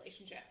unhealthy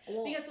relationship?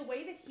 Well, because the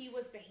way that he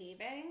was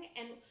behaving,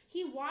 and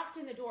he walked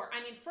in the door,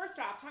 I mean, first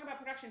off, talk about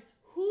production,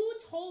 who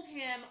told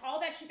him all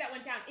that shit that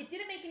went down? It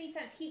didn't make any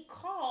sense. He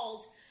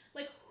called,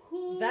 like,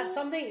 who? That's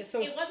something,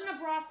 so... It wasn't a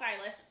bra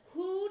stylist.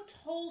 Who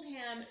told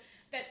him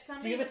that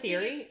somebody... Do you have a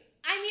theory?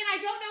 I mean, I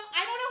don't know who.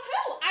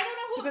 I don't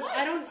know who because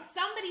it was.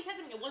 Somebody said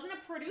something. It wasn't a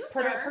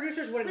producer.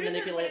 Producers wouldn't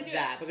manipulate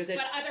that because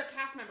it's... But other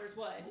cast members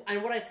would.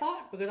 And what I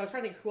thought, because I was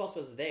trying to think who else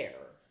was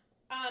there.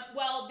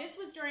 Well, this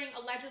was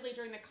allegedly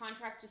during the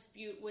contract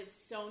dispute with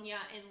Sonia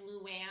and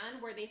Luann,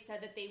 where they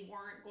said that they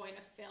weren't going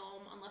to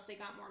film unless they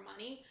got more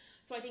money.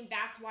 So I think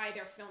that's why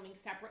they're filming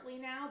separately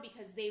now,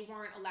 because they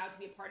weren't allowed to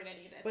be a part of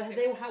any of this. But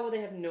how would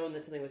they have known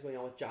that something was going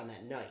on with John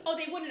that night? Oh,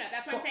 they wouldn't have.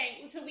 That's what I'm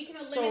saying. So we can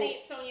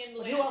eliminate Sonia and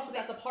Luann. Who else was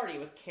at the party?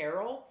 Was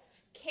Carol?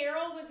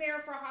 Carol was there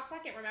for a hot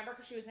second, remember?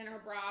 Because she was in her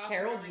bra.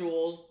 Carol,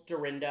 Jules,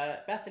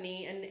 Dorinda,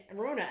 Bethany, and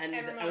Ramona. And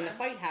when the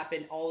fight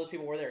happened, all those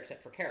people were there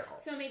except for Carol.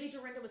 So maybe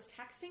Dorinda was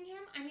texting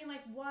him? I mean,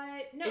 like,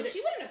 what? No, she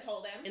wouldn't have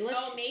told him.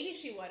 Maybe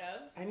she would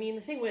have. I mean,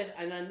 the thing with,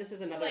 and then this is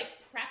another... To, like,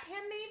 prep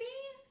him, maybe?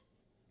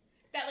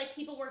 That, like,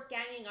 people were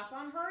ganging up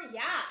on her?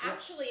 Yeah,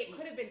 actually, it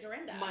could have been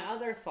Dorinda. My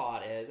other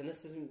thought is, and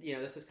this is,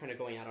 this is kind of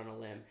going out on a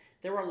limb,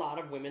 there were a lot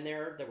of women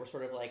there that were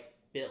sort of, like,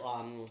 they're,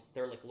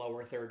 like,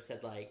 lower third,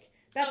 said, like,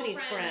 Bethany's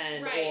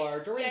friend right.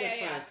 Or Dorinda's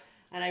friend.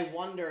 And I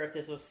wonder if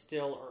this is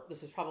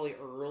probably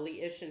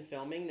early-ish in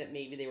filming, that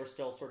maybe they were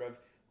still sort of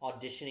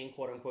auditioning,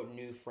 quote-unquote,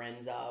 new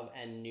friends of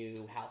and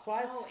new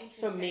housewives. Oh,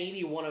 interesting. So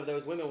maybe one of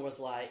those women was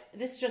like,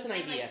 this is just an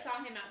idea. Like,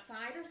 saw him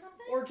outside or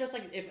something? Or just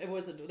like, if it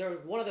was, there was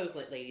one of those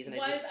ladies. And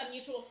was a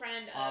mutual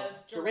friend of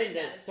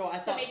Dorinda's. So I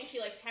thought... So maybe she,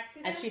 like, texted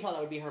him? And she thought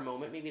that would be her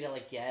moment, maybe to,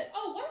 like, get...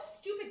 Oh, what a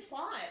stupid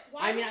twat.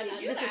 Why would she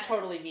do this that? is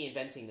totally me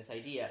inventing this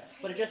idea.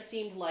 But it just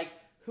seemed like,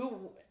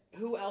 who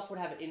else would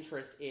have an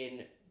interest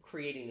in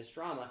creating this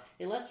drama?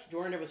 Unless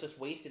Dorinda was just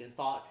wasted and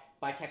thought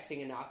by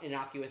texting an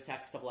innocuous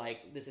text of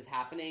like, this is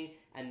happening,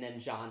 and then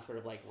John sort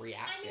of like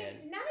reacted. I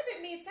mean, none of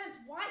it made sense.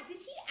 Why? Did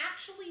he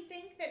actually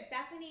think that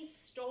Bethany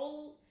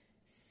stole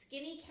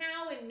Skinny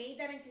Cow and made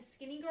that into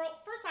Skinny Girl?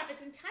 First off,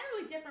 it's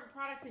entirely different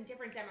products and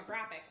different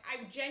demographics.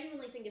 I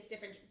genuinely think it's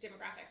different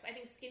demographics. I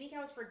think Skinny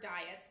Cow is for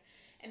diets.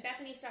 And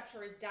Bethany's stuff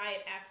sure is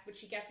diet-esque, but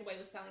she gets away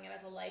with selling it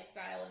as a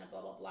lifestyle and a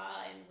blah, blah,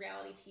 blah, and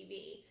reality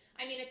TV.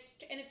 I mean,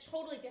 it's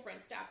totally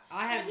different stuff.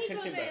 I have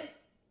consumed both.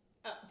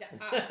 The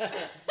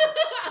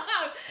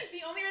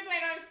only reason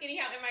I don't have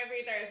Skinny Cow in my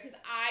freezer is because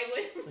I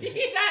would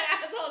be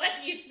that asshole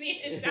that eats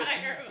the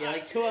entire month. Yeah,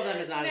 like 2 of them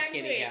is not a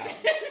Skinny Cow.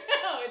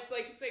 No, it's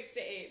like 6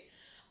 to 8.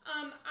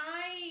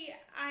 I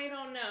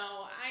don't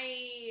know.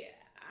 I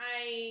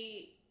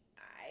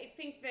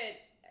think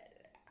that...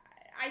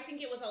 I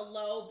think it was a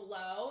low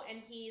blow, and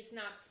he's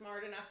not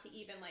smart enough to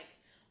even, like,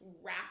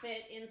 wrap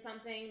it in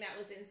something that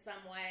was in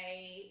some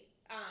way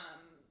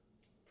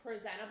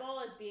presentable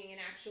as being an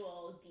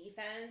actual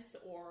defense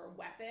or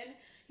weapon.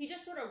 He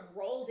just sort of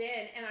rolled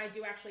in, and I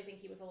do actually think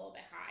he was a little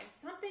bit high.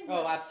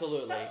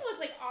 Absolutely. Something was,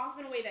 like, off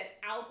in a way that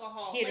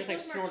alcohol... He had just, like,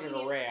 snorted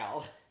a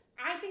rail.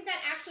 I think that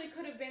actually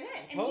could have been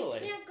it. And totally.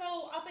 You can't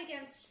go up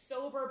against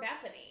sober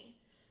Bethany.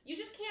 You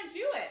just can't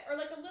do it. Or,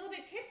 like, a little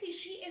bit tipsy.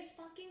 She is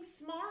fucking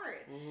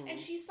smart. Mm-hmm. And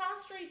she saw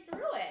straight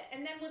through it.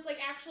 And then was, like,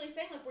 actually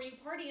saying, like, were you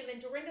partying? And then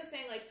Dorinda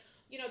saying, like,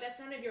 that's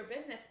none of your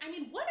business. I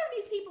mean, what are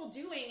these people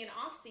doing in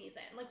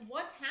off-season? Like,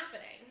 what's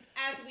happening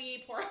as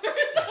we pour ourselves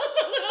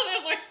a little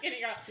bit more Skinny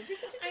Girl?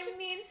 I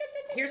mean...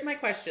 Here's my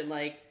question.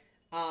 Like,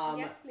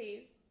 Yes,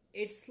 please.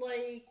 It's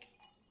like...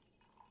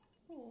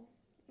 Ooh,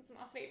 it's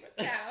my favorite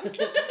sound.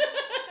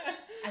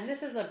 And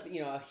this is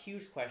a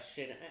huge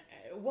question.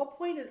 At what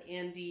point is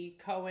Andy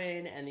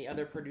Cohen and the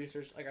other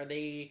producers, like, are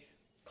they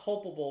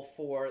culpable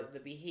for the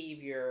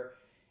behavior?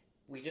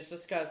 We just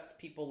discussed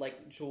people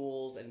like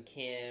Jules and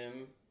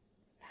Kim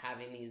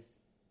having these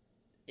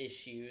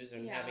issues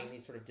and having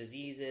these sort of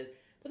diseases.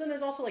 But then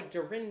there's also, like,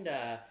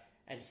 Dorinda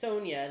and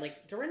Sonia. And,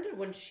 like, Dorinda,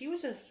 when she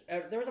was just...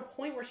 there was a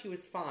point where she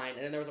was fine,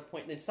 and then there was a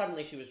point... then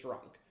suddenly she was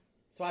drunk.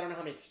 So I don't know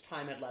how much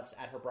time had left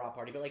at her bra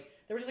party, but, like,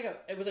 there was just,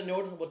 like, it was a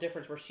noticeable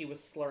difference where she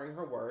was slurring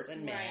her words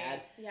and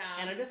mad. Yeah.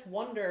 And I just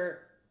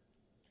wonder...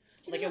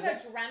 Do you think it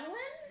was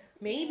adrenaline?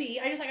 Maybe.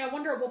 I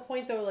wonder at what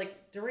point, though,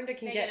 like, Dorinda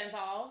can get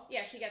involved.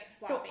 Yeah, she gets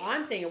sloppy. No,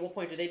 I'm saying at what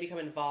point do they become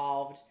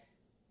involved,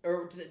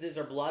 or is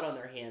there blood on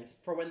their hands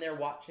for when they're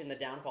watching the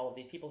downfall of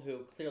these people who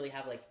clearly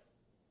have, like,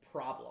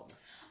 problems?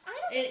 I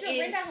don't think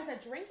Dorinda has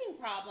a drinking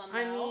problem, though.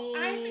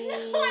 I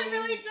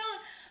really don't.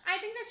 I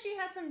think that she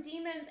has some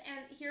demons, and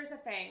here's the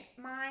thing.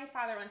 My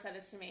father once said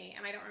this to me,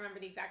 and I don't remember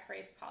the exact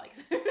phrase, probably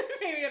because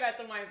maybe I had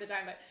some wine at the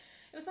time, but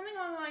it was something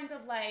along the lines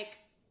of, like,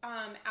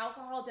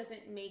 alcohol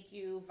doesn't make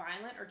you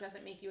violent or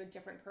doesn't make you a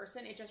different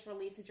person. It just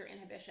releases your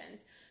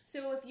inhibitions.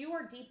 So if you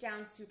are deep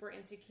down super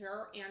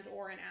insecure and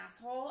or an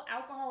asshole,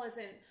 alcohol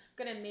isn't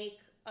going to make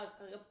a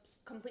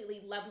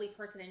completely lovely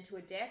person into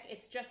a dick.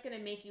 It's just going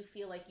to make you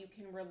feel like you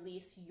can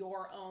release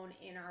your own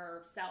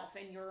inner self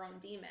and your own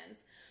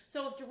demons.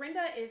 So if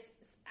Dorinda is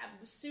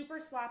super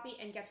sloppy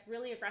and gets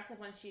really aggressive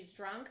when she's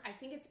drunk, I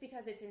think it's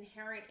because it's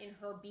inherent in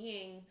her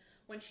being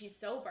when she's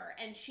sober,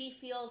 and she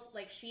feels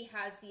like she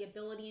has the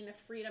ability and the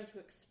freedom to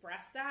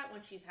express that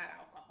when she's had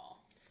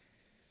alcohol.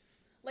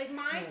 Like,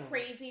 my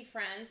crazy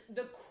friends,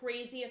 the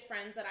craziest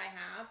friends that I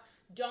have,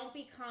 don't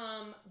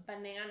become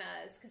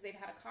bananas because they've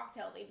had a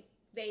cocktail.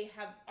 They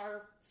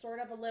are sort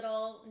of a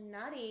little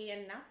nutty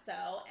and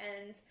nutso,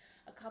 and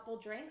a couple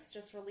drinks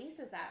just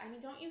releases that. I mean,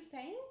 don't you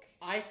think?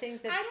 I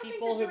think that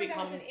people who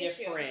become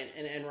different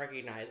and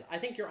recognize, I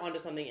think you're onto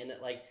something in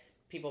that, like,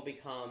 people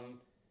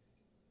become...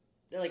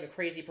 like a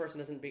crazy person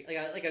doesn't be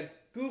like a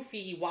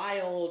goofy,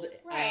 wild,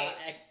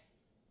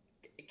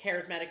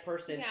 charismatic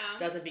person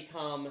doesn't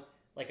become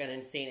like an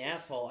insane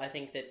asshole. I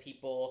think that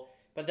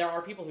but there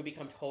are people who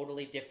become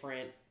totally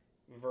different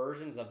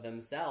versions of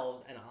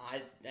themselves, and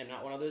I am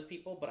not one of those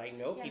people, but I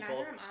know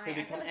people who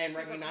become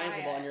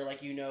unrecognizable, and you're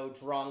like,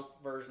 drunk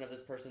version of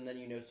this person,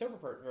 then sober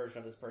version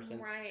of this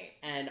person, right?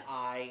 And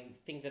I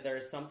think that there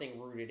is something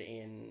rooted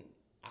in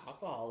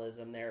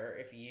alcoholism there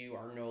if you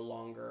are no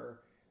longer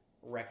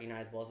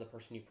recognizable as the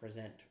person you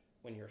present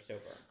when you're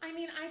sober. I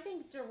mean, I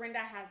think Dorinda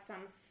has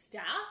some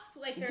stuff.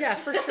 Like, yeah,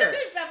 for sure.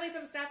 There's definitely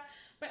some stuff,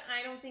 but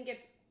I don't think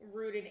it's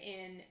rooted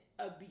in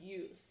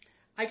abuse.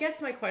 I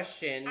guess my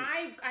question...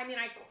 I mean,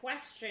 I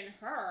question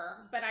her,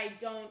 but I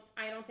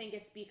don't think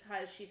it's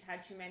because she's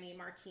had too many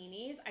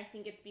martinis. I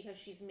think it's because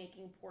she's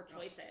making poor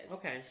choices.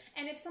 Okay.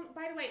 And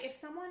by the way,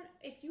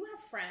 if you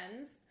have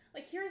friends,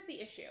 like, here's the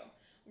issue.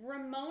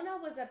 Ramona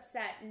was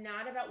upset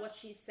not about what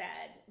she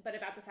said, but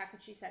about the fact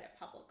that she said it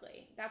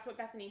publicly. That's what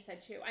Bethany said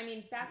too. I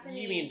mean,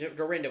 Bethany... You mean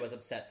Dorinda was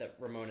upset that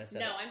Ramona said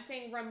No, I'm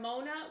saying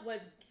Ramona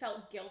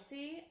felt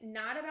guilty,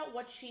 not about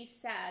what she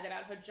said,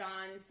 about how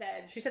John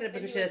said... She said it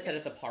because she had said it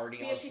at the party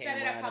on camera. Because she said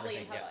it in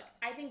public. Yeah.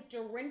 I think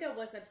Dorinda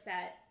was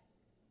upset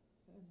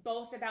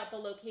both about the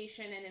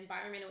location and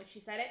environment in which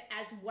she said it,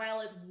 as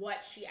well as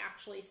what she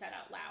actually said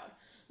out loud.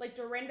 Like,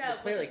 Dorinda... Well,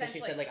 clearly, because she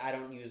said, like, I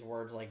don't use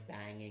words like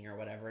banging or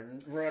whatever.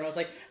 And Ramona was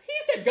like,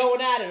 he said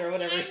going at it or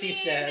whatever she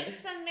said.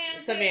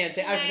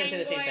 Semantic. I was just going to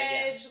say the same thing,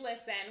 yeah.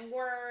 Listen,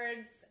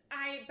 words...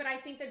 But I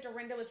think that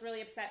Dorinda was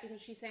really upset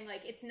because she's saying,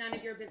 like, it's none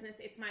of your business,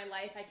 it's my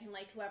life, I can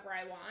like whoever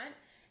I want.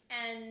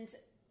 And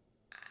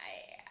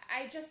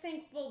I just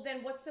think, well,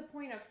 then what's the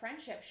point of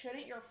friendship?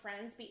 Shouldn't your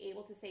friends be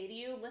able to say to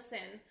you,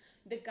 listen,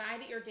 the guy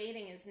that you're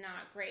dating is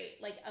not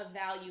great. Like,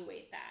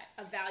 evaluate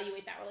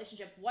that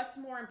relationship. What's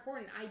more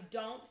important? I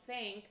don't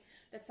think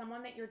that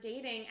someone that you're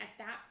dating at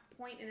that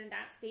point and in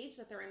that stage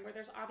that they're in, where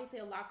there's obviously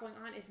a lot going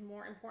on, is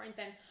more important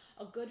than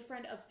a good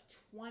friend of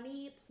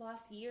 20 plus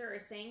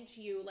years saying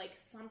to you, like,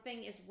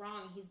 something is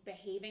wrong. He's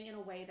behaving in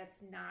a way that's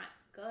not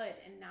good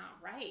and not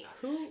right.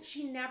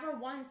 She never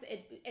once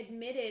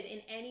admitted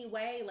in any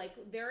way, like,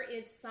 there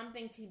is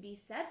something to be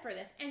said for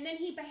this. And then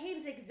he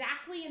behaves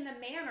exactly in the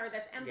manner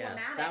that's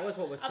emblematic that was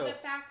what was of the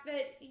fact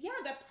that,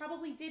 that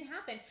probably did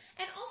happen.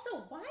 And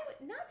also, why,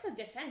 not to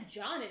defend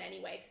John in any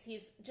way, because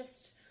he's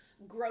just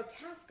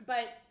grotesque,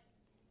 but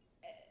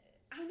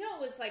I know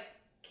it was, like,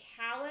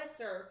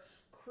 callous or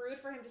crude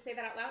for him to say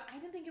that out loud. I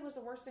didn't think it was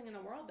the worst thing in the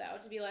world, though,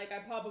 to be like, I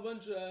pop a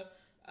bunch of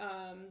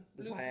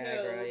blue pills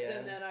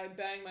and then I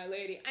bang my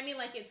lady. I mean,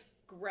 like, it's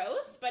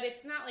gross, but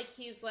it's not like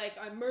he's like,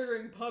 I'm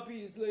murdering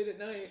puppies late at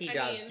night. He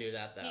does do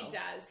that, though.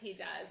 He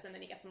does, and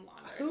then he gets them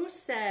laundered. Who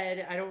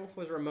said, I don't know if it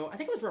was Ramona, I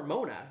think it was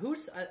Ramona,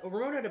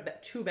 Ramona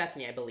to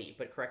Bethany, I believe,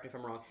 but correct me if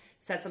I'm wrong,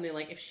 said something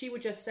like, if she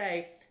would just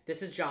say,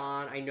 this is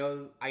John, I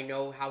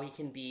know how he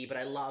can be, but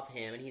I love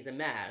him, and he's a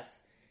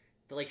mess,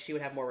 like she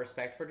would have more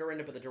respect for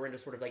Dorinda, but the Dorinda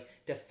sort of like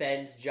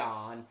defends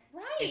John,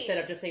 right? Instead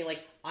of just saying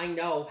like, I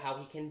know how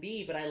he can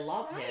be, but I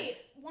love him.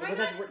 Why was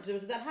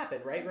not? that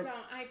happen, right?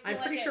 I'm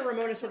pretty sure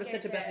Ramona sort of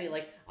said to Bethany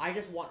like, I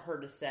just want her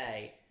to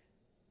say,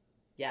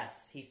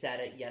 yes, he said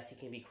it. Yes, he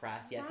can be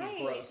crass. Yes,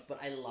 he's gross, but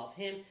I love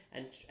him.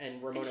 And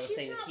Ramona was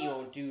saying that he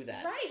won't do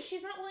that. Right.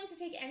 She's not willing to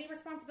take any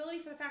responsibility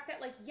for the fact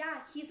that, like, yeah,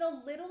 he's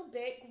a little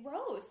bit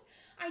gross.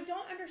 I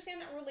don't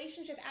understand that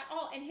relationship at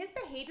all. And his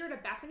behavior to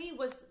Bethany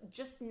was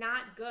just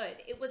not good.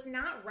 It was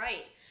not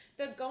right.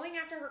 The going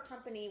after her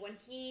company when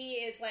he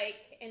is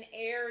like an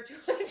heir to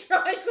a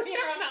dry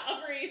cleaner on the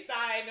Upper East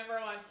Side,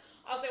 number one.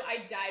 Also, I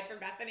died for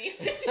Bethany.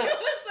 She was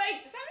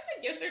like, does that mean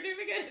the gift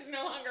certificate is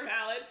no longer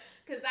valid?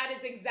 Because that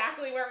is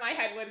exactly where my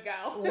head would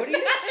go. What do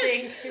you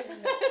think?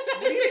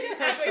 What do you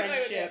think of her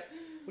friendship?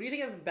 What do you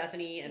think of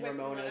Bethany and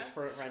Ramona's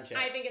friendship?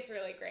 I think it's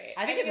really great.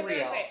 I think it's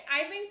real.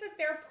 I think that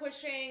they're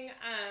pushing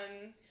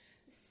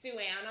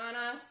Sue-Ann on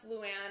us,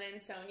 Luann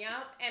and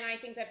Sonia, and I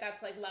think that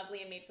that's like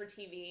lovely and made for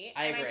TV.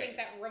 I agree. I think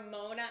that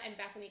Ramona and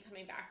Bethany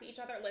coming back to each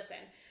other.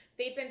 Listen,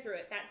 they've been through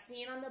it. That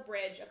scene on the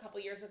bridge a couple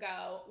years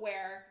ago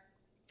where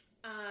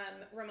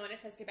Ramona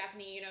says to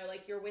Bethany, you know,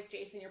 like, you're with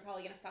Jason, you're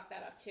probably gonna fuck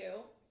that up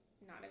too.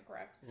 Not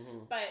incorrect,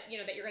 but you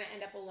know that you're gonna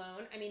end up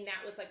alone. I mean,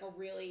 that was like a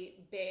really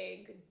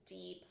big,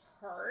 deep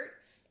hurt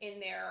in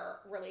their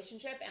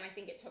relationship, and I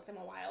think it took them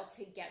a while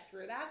to get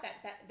through that.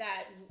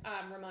 That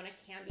Ramona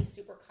can be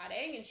super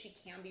cutting, and she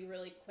can be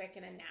really quick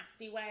in a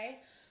nasty way.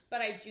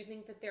 But I do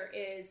think that there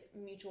is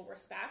mutual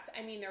respect.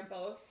 I mean, they're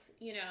both,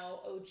 you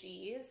know,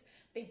 OGs.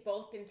 They've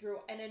both been through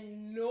an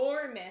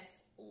enormous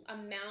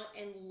amount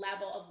and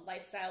level of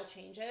lifestyle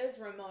changes.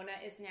 Ramona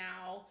is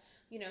now,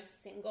 you know,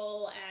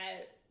 single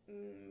at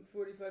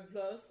 45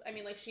 plus. I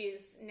mean, like,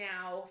 she's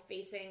now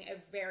facing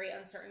a very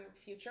uncertain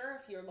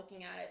future if you're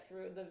looking at it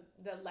through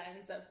the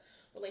lens of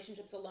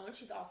relationships alone.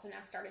 She's also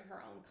now starting her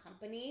own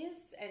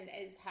companies and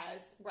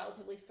has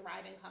relatively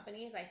thriving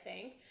companies, I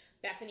think.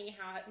 Bethany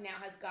now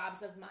has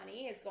gobs of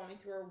money, is going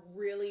through a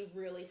really,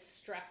 really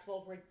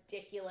stressful,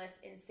 ridiculous,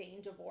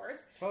 insane divorce.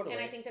 Totally.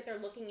 And I think that they're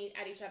looking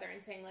at each other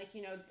and saying, like,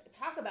 you know,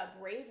 talk about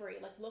bravery.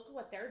 Like, look at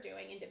what they're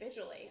doing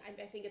individually. I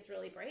think it's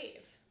really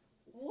brave.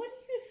 What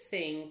do you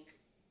think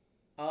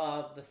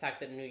of the fact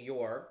that New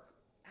York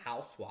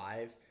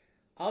housewives,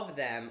 of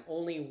them,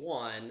 only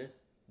one,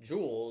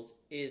 Jules,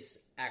 is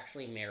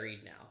actually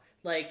married now?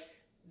 Like,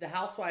 the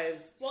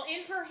housewives... Well,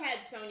 in her head,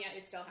 Sonia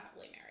is still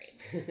happily married.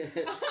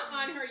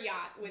 On her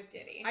yacht with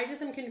Diddy.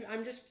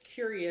 I'm just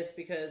curious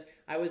because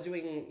I was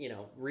doing, you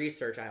know,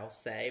 research, I'll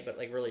say, but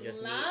like really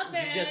just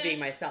just being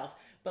myself.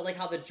 But like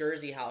how the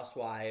Jersey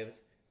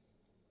housewives,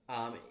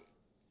 most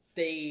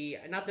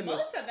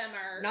of them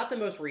are not the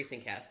most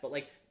recent cast, but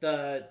like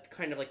the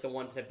kind of like the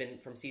ones that have been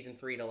from season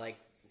 3 to like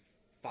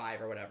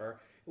 5 or whatever,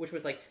 which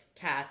was like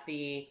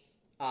Kathy,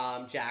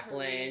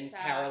 Jacqueline, Teresa,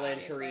 Carolyn,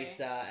 obviously.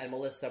 Teresa, and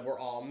Melissa were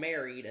all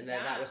married, and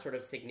then that was sort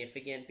of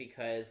significant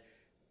because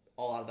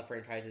a lot of the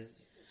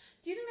franchises.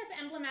 Do you think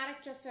that's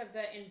emblematic just of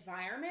the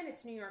environment?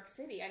 It's New York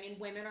City. I mean,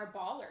 women are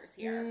ballers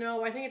here.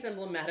 No, I think it's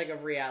emblematic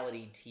of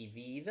reality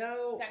TV,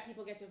 though. That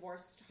people get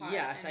divorced hard.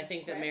 Yes, I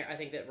think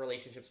that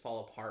relationships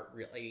fall apart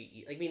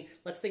really. I mean,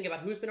 let's think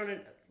about who's been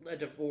on a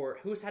divorce,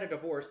 who's had a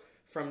divorce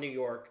from New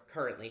York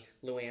currently.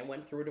 Luann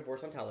went through a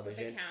divorce on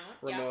television.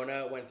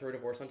 Ramona went through a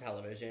divorce on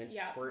television.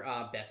 Yeah.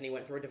 Bethany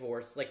went through a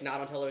divorce, like not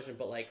on television,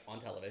 but like on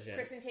television.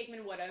 Kristen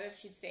Taekman would have if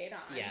she'd stayed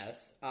on.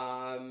 Yes.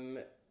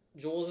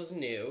 Jules is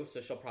new,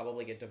 so she'll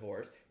probably get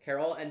divorced.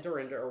 Carol and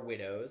Dorinda are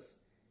widows,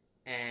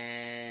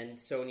 and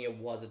Sonia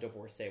was a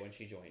divorcee when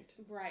she joined.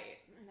 Right,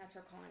 and that's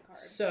her calling card.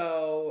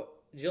 So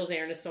Jill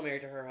Zarin is still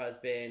married to her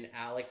husband.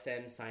 Alex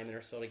and Simon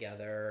are still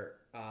together.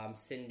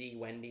 Cindy,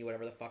 Wendy,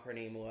 whatever the fuck her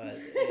name was,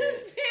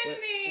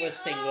 Cindy was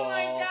single. Oh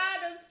my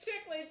god, those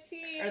chicklet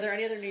teeth. Are there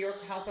any other New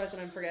York housewives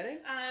that I'm forgetting?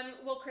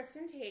 Well,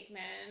 Kristen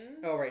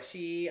Taekman. Oh right,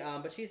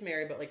 but she's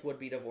married, but like would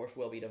be divorced,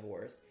 will be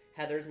divorced.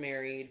 Heather's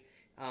married.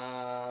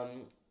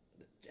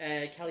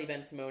 Kelly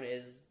Ben-Simone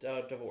is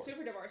divorced.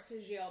 Super divorced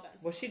to Gilles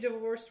Ben-Simone. Was she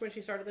divorced when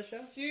she started the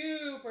show?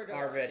 Super divorced.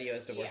 Our video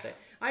is divorced. Yeah.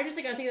 I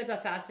think that's a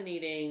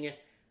fascinating.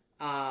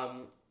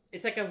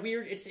 It's like a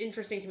weird. It's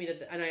interesting to me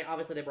that,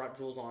 obviously they brought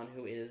Jules on,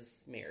 who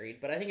is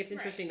married, but I think it's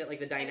interesting that like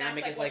the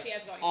dynamic is like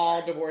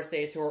all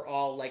divorcees who are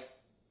all like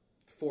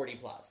 40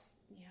 plus.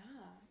 Yeah,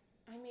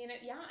 I mean,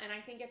 and I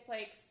think it's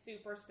like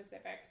super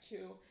specific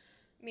to.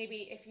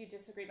 Maybe if you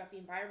disagree about the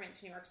environment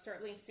to New York,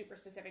 certainly super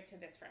specific to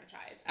this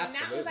franchise. And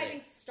Absolutely. that was, I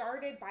think,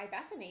 started by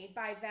Bethany,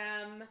 by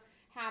them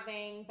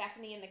having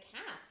Bethany in the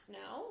cast,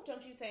 no?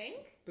 Don't you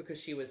think?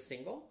 Because she was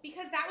single?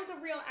 Because that was a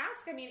real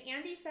ask. I mean,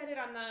 Andy said it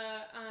on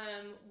the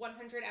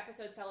 100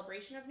 episode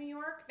celebration of New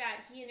York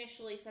that he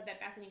initially said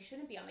that Bethany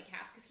shouldn't be on the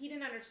cast because he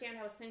didn't understand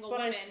how a single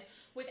woman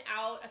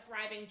without a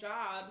thriving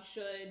job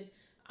should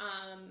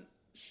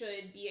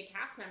be a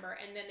cast member,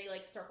 and then they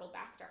like circled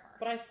back to her.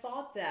 But I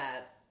thought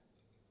that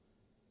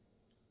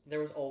there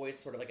was always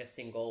sort of like a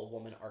single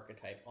woman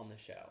archetype on the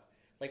show.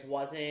 Like,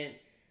 wasn't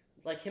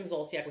like Kim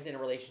Zolciak was in a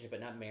relationship but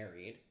not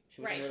married.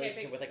 She was in a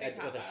relationship with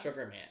a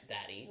sugar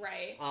daddy.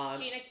 Right.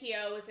 Gina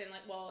Keogh was in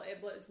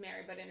it was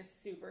married but in a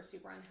super,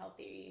 super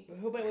unhealthy.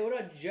 What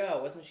about Jo?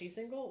 Wasn't she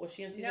single? Was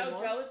she in season 1?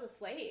 No, Jo was with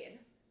Slade.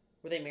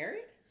 Were they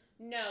married?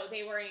 No,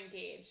 they were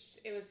engaged.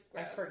 It was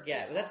gross. I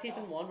forget. Was that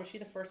season 1? Was she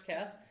the first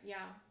cast? Yeah.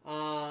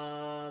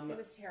 It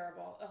was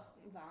terrible. Ugh,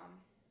 bomb.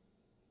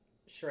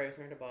 Sheree was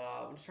married to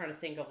Bob. I'm just trying to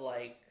think of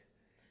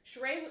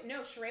Sheree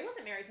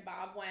wasn't married to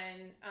Bob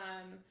when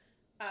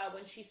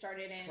she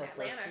started in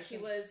Atlanta. She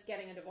was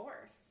getting a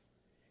divorce.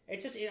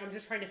 It's just, I'm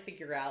just trying to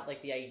figure out,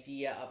 the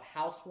idea of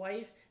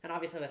housewife, and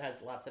obviously that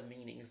has lots of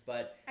meanings,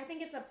 but... I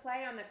think it's a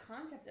play on the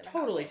concept of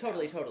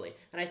Totally.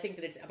 And I think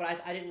that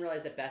but I didn't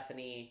realize that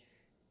Bethany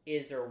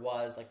is or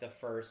was, the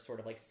first sort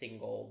of,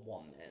 single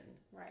woman.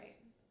 Right.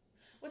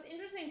 What's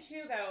interesting,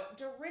 too, though,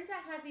 Dorinda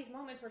has these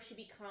moments where she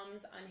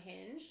becomes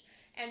unhinged,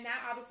 and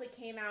that obviously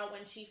came out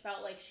when she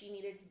felt like she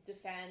needed to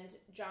defend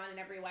John in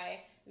every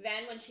way.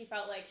 Then when she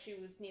felt like she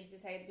needed to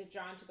say to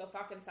John to go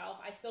fuck himself,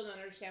 I still don't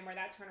understand where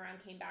that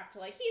turnaround came back to,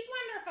 he's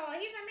wonderful,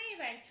 he's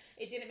amazing.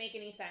 It didn't make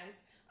any sense.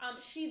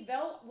 She,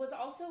 though, was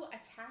also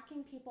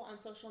attacking people on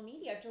social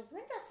media.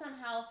 Dorinda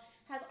somehow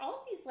has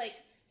all of these,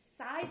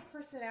 side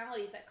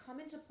personalities that come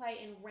into play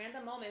in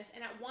random moments,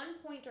 and at one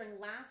point during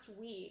last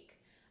week,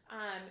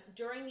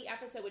 during the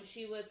episode when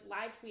she was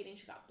live tweeting,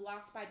 she got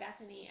blocked by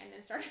Bethany and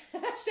then started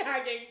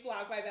hashtagging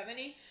blocked by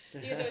Bethany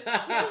because it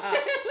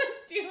was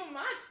too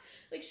much.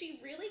 She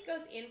really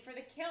goes in for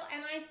the kill,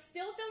 and I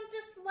still don't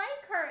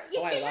dislike her.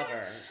 I love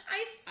her.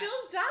 I still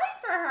die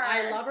for her.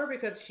 I love her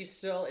because she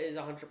still is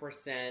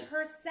 100%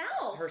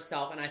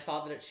 herself, and I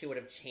thought that she would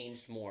have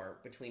changed more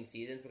between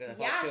seasons because I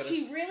thought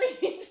she really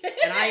did.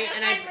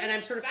 And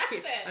I'm sort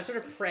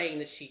of praying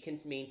that she can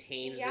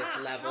maintain this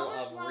level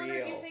of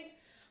real. Do you think?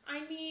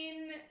 I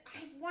mean,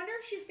 I wonder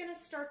if she's going to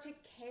start to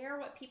care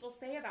what people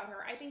say about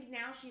her. I think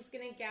now she's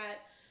going to get,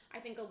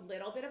 a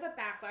little bit of a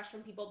backlash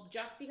from people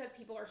just because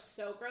people are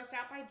so grossed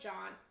out by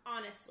John.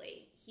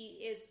 Honestly, he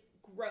is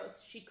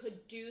gross. She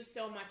could do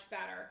so much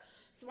better.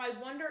 So I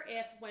wonder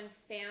if when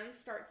fans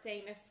start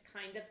saying this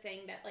kind of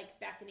thing that,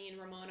 Bethany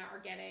and Ramona are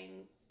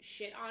getting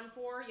shit on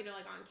for,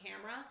 on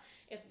camera,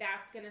 if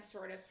that's going to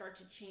sort of start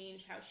to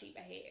change how she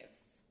behaves.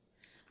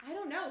 I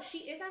don't know. She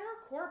is at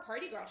her core a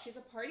party girl. She's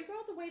a party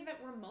girl the way that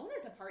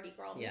Ramona's a party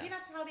girl. Maybe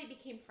that's how they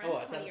became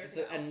friends 20 years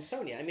ago. And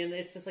Sonia. I mean,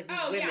 it's just these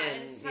women. Yeah,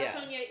 and it's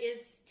how Sonia is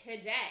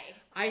today.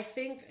 I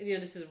think,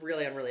 this is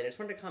really unrelated. I just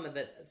wanted to comment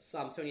that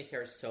Sonia's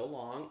hair is so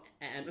long,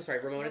 and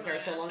Ramona's hair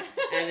is so long,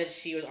 and that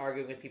she was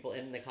arguing with people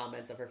in the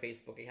comments of her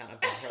Facebook account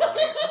about her long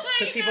hair.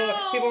 Because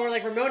people were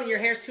like, Ramona, your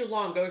hair's too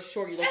long, go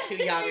short, you look too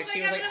young. And she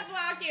was like,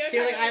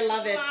 I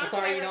love it. I'm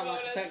sorry you don't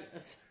want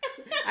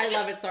I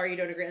love it. Sorry you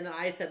don't agree. And then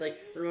I said,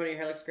 Ramona, your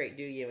hair looks great.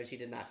 Do you? And she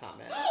did not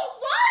comment. What?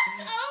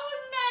 Oh,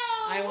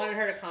 no. I wanted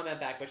her to comment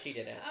back, but she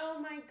didn't. Oh,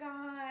 my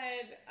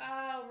God.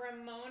 Oh,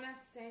 Ramona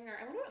Singer.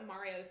 I wonder what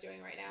Mario's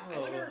doing right now.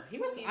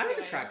 I was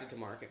attracted to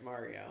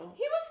Mario.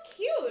 He was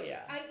cute.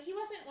 Yeah. He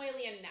wasn't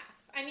oily enough.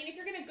 I mean, if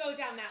you're going to go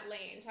down that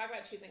lane, talk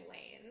about choosing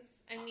lanes.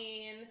 I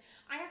mean,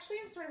 I actually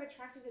am sort of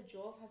attracted to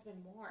Joel's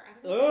husband more. I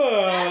don't know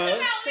what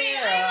that says about me.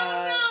 I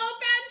don't know.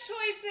 Bad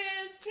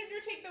choices.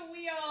 Tinder, take the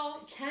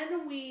wheel.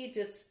 Can we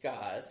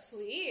discuss...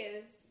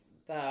 Please.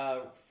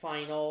 The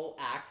final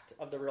act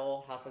of The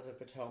Real Housewives of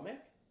Potomac?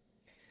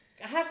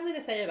 I have something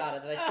to say about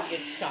it that I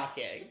think is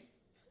shocking.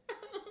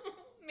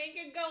 Make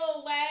it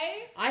go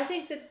away? I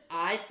think that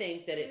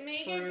it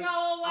Make proved, it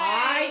go away.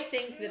 I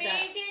think that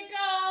Make it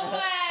go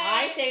away.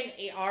 I think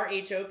our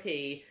HOP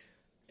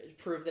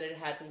proved that it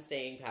had some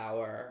staying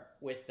power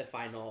with the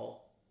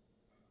final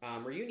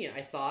reunion.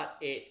 I thought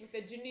it... With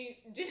the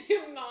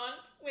denouement.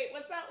 Wait,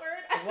 what's that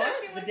word? What?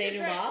 The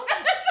denouement? That's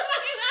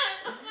what I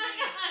meant. Oh my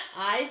God.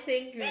 I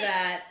think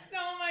that...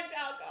 So much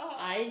alcohol.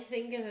 I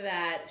think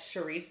that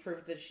Charisse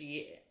proved that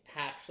she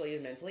actually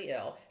is mentally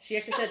ill. She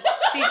actually said...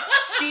 she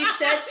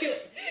said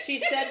that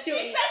everything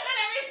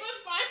was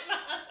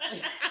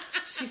fine.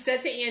 She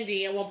said to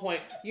Andy at one point,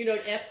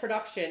 F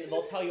production,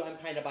 they'll tell you I'm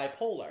kind of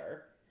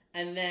bipolar.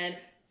 And then...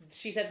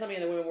 she said something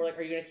and the women were like,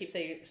 are you going to keep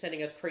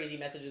sending us crazy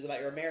messages about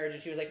your marriage?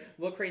 And she was like,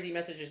 what crazy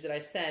messages did I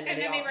send?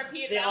 And then they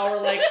repeated They all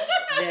were like,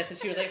 this. And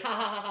she was like, ha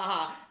ha ha ha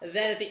ha.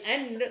 Then at the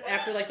end,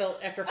 after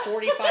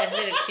 45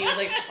 minutes, she was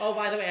like, oh,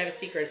 by the way, I have a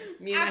secret.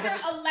 After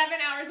 11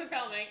 hours of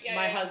filming.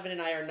 My husband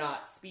and I are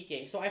not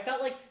speaking. So I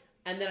felt like,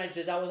 and then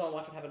Giselle was on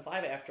Watch What Happens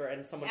Live after,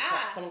 and someone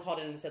called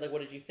in and said, what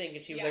did you think?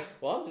 And she was like,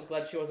 well, I'm just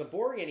glad she wasn't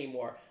boring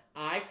anymore.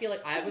 I feel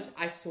like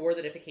I swore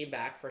that if it came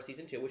back for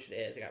season 2, which it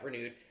is, it got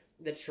renewed,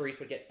 that Charisse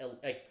would get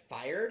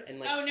fired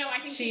and oh no, I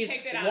think she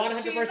picked it up.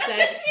 100%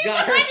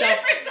 got herself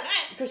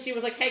because she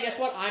was like, hey, guess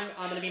what? I'm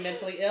going to be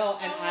mentally ill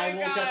and I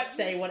will just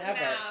say whatever.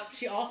 Snap.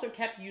 She also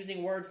kept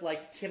using words she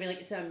kept being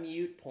it's a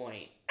mute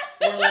point.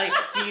 Or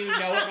do you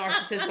know what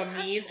narcissism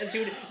means? And she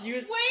would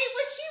use. Wait,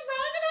 was she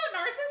wrong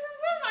about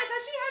narcissism? I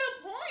thought she had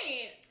a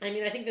point. I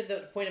mean, I think that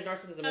the point of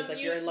narcissism is like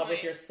you're in love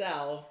with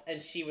yourself,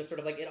 and she was sort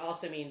of like, it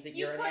also means that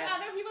you're put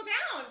other people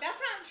down. That's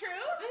not true.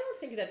 I don't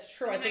think that's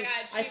true. Oh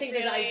I think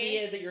that the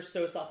idea is that you're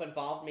so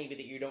self-involved, maybe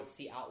that you don't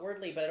see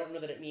outwardly, but I don't know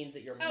that it means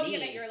that you're mean. Yeah,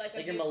 that you're like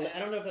I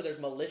don't know if there's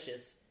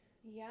malicious.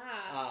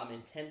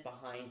 Intent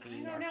behind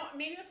being. I don't know.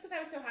 Maybe it's because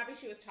I was so happy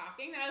she was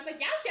talking that I was like,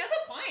 yeah, she has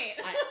a point.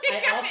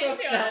 I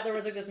also felt there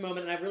was like this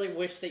moment, and I really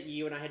wish that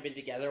you and I had been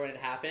together when it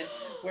happened,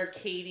 where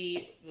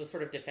Katie was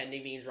sort of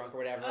defending being drunk or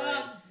whatever.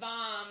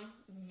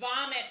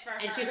 Vomit for her.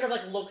 And she sort of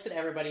like looks at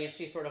everybody, and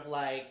she's sort of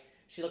like,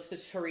 she looks at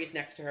Therese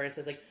next to her and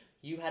says like,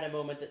 you had a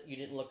moment that you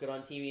didn't look good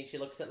on TV, and she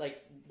looks at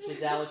like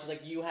Giselle, and she's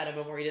like, you had a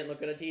moment where you didn't look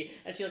good on TV,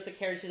 and she looks at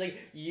Karen, and she's like,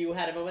 you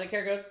had a moment, and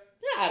Karen goes,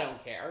 yeah, I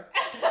don't care.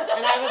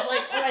 And I was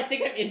like, oh, I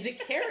think I'm into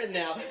Karen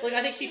now. Like,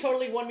 I think she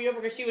totally won me over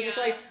because she was just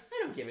like,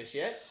 I don't give a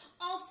shit.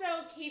 Also,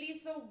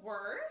 Katie's the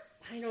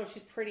worst. I know,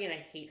 she's pretty and I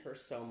hate her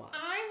so much.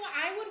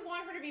 I would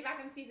want her to be back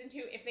in season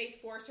 2 if they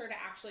force her to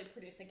actually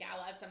produce a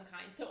gala of some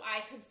kind, so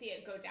I could see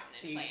it go down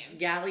in flames.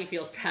 Gally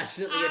feels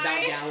passionately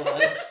about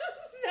galas.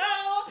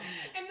 So,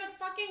 and the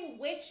fucking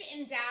witch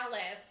in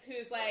Dallas,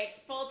 whose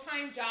like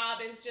full-time job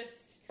is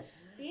just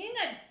being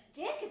a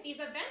dick at these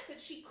events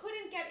that she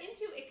couldn't get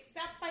into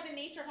except by the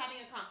nature of having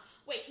a comp.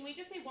 Wait, can we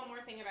just say one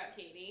more thing about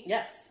Katie?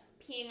 Yes.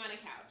 Peeing on a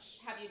couch.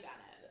 Have you done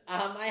it?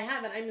 I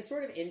haven't. I'm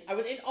sort of in. I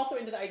was also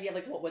into the idea of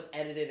like what was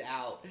edited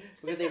out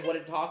because they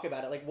wouldn't talk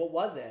about it. Like, what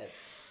was it?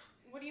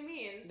 What do you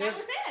mean? That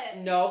was it.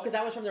 No, because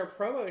that was from their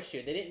promo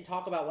shoot. They didn't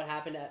talk about what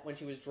happened when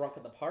she was drunk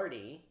at the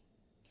party.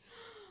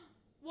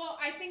 Well,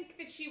 I think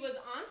that she was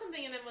on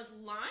something and then was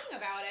lying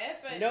about it,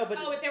 but... No, but...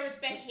 Oh, but there was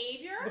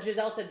behavior? But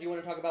Giselle said, do you want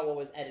to talk about what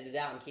was edited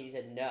out? And Katie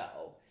said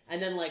no.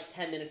 And then, like,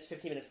 10 minutes,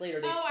 15 minutes later,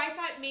 I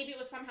thought maybe it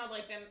was somehow,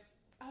 like, them...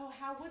 Oh,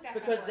 how would that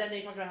Because then they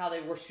talked about how they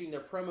were shooting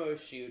their promo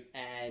shoot,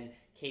 and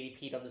Katie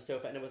peed on the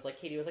sofa, and it was like,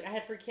 Katie was like, I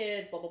had 3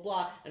 kids, blah, blah,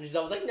 blah. And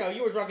Giselle was like, no,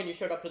 you were drunk and you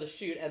showed up for the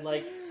shoot. And,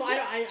 like, so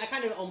I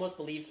kind of almost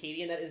believe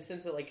Katie in that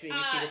instance that, like, maybe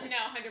she was like... No,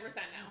 100%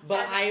 no.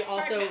 But I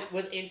also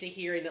was into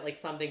hearing that, like,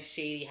 something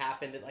shady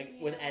happened that, like,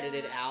 was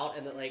edited out,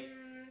 and that, like...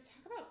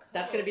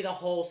 That's going to be the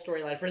whole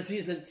storyline for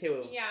season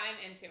 2. Yeah,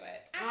 I'm into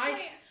it.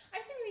 Actually, I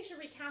think they should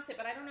recast it,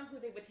 but I don't know who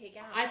they would take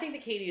out. I think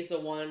that Katie is the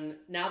one,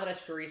 now that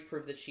Therese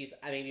proved that she's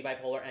maybe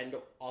bipolar and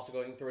also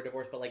going through a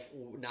divorce, but, like,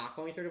 not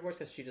going through a divorce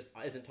because she just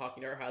isn't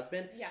talking to her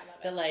husband. Yeah, love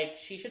it. That, like,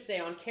 she should stay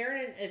on.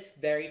 Karen is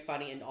very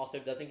funny and also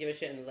doesn't give a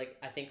shit and is, like,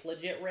 I think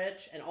legit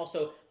rich and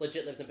also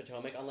legit lives in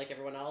Potomac, unlike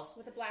everyone else.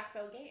 With a black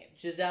Bill Gates.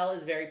 Giselle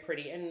is very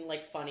pretty and,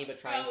 like, funny,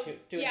 but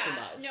doing too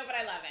much. No, but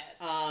I love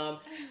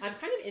it. I'm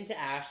kind of into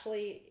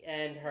Ashley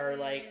and her,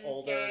 like,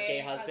 older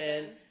gay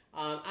husband.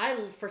 I,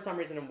 for some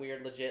reason, am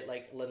weird, legit,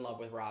 like, in love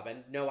with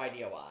Robin. No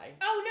idea why.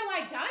 Oh, no,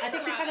 I died I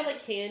think she's kind of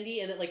like Candy,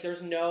 and that, like,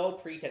 there's no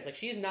pretense. Like,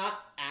 she's not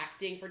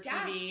acting for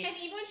TV. Yeah. And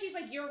even when she's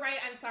like, you're right,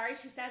 I'm sorry,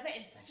 she says it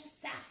in such a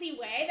sassy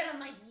way that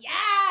I'm like, yeah!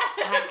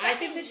 I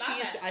think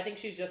that I think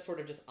she's just sort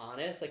of just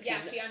honest. Like, she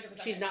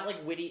 100% she's not, like,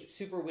 witty,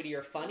 super witty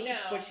or funny,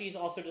 but she's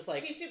also just,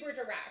 like... She's super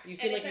direct. You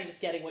seem like you're just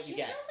getting what you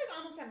get. She has, like,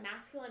 almost a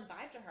masculine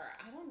vibe to her.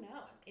 I don't know.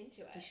 I'm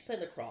into it. You should play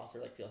lacrosse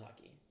or, like, field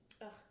hockey.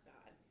 Ugh,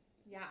 God.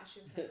 Yeah, she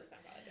 100% probably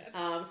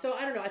did. So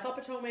I don't know. I thought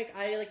Potomac.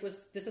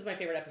 This was my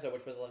favorite episode,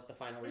 which was like the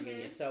final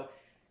reunion. So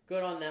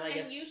good on them, I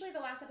guess. And usually the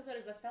last episode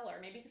is the filler,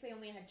 maybe because they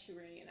only had 2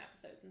 reunion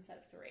episodes instead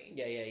of 3.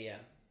 Yeah.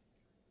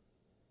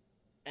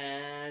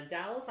 And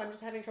Dallas, I'm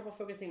just having trouble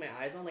focusing my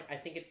eyes on. Like, I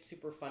think it's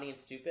super funny and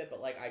stupid,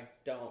 but, like, I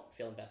don't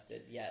feel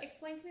invested yet.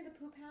 Explain to me the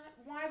poop hat.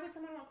 Why would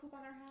someone want poop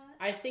on their hat?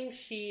 I think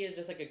she is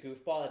just, like, a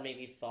goofball and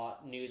maybe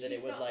knew that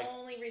it would, like... She's the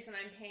only reason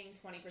I'm paying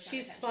 20%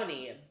 She's attention.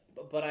 funny,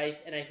 but I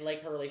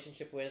like her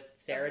relationship with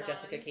Sarah,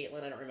 Jessica,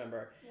 Caitlin, I don't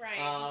remember. Right,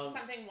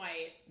 something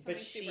white.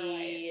 Super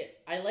white.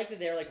 I like that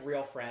they're, like,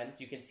 real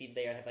friends. You can see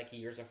they have, like,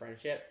 years of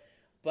friendship.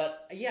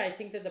 But, yeah, I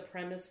think that the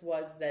premise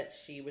was that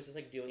she was just,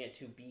 like, doing it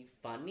to be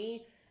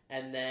funny.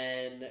 And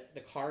then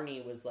the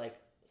Carney was, like,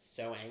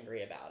 so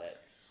angry about it.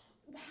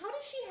 How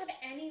does she have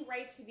any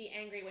right to be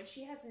angry when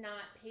she has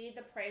not paid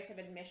the price of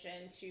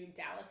admission to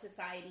Dallas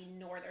Society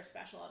nor their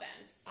special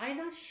events? I'm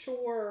not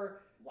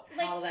sure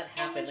how that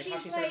happened. Like, how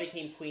she sort of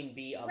became Queen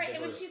Bee of the group. Right,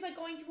 and when she's, like,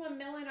 going to a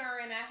milliner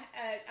and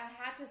a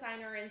hat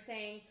designer and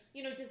saying,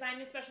 you know, design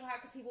me a special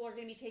hat because people are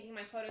going to be taking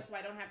my photo so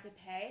I don't have to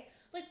pay.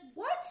 Like,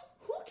 what?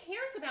 Who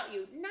cares about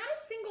you? Not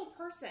a single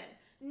person.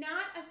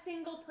 Not a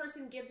single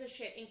person gives a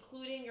shit,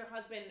 including your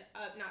husband,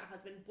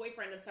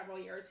 boyfriend of several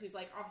years, who's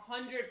like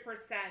 100%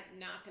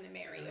 not going to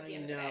marry you at the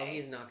end of the day. No,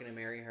 he's not going to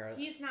marry her.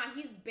 He's not.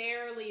 He's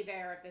barely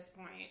there at this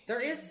point.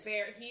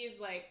 He's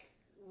like,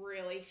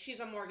 really,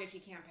 she's a mortgage he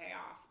can't pay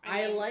off.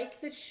 I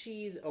like that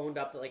she's owned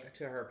up, like,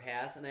 to her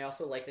past, and I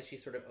also like that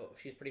she's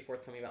pretty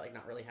forthcoming about, like,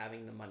 not really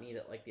having the money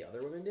that, like, the other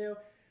women do.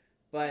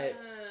 But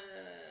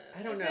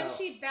I don't know. Then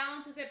she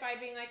balances it by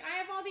being like, I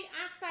have all the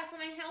access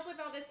and I help with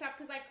all this stuff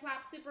because I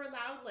clap super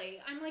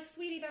loudly. I'm like,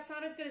 sweetie, that's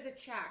not as good as a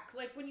check.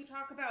 Like, when you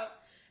talk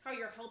about how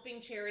you're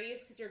helping charities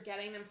because you're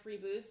getting them free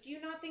booze. Do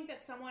you not think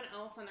that someone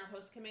else on their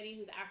host committee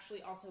who's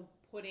actually also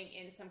putting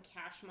in some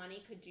cash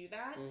money could do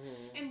that?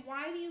 Mm-hmm. And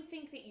why do you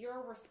think that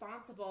you're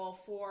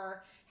responsible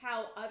for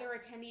how other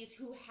attendees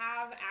who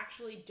have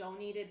actually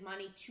donated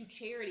money to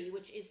charity,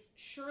 which is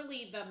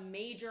surely the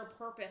major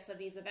purpose of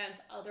these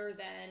events other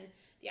than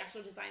the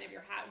actual design of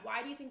your hat,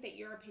 why do you think that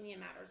your opinion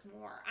matters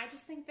more? I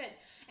just think that,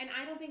 and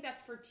I don't think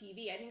that's for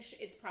TV. I think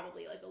it's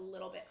probably like a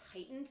little bit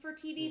heightened for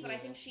TV, mm-hmm. but I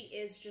think she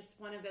is just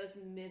one of those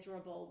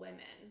miserable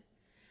women.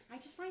 I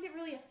just find it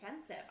really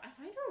offensive. I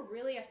find her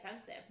really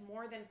offensive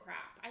more than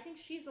crap. I think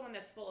she's the one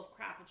that's full of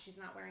crap and she's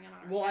not wearing it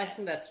on her head. I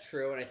think that's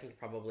true, and I think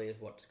probably is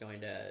what's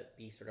going to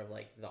be sort of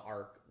like the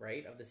arc,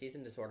 right, of the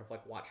season, to sort of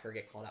like watch her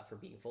get called out for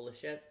being full of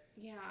shit.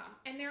 Yeah,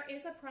 and there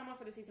is a promo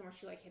for the season where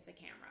she like hits a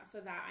camera,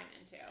 so that I'm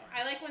into.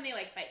 I like when they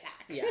like fight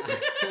back. Yeah.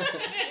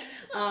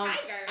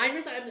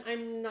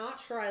 I'm not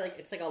sure.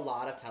 It's like a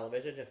lot of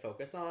television to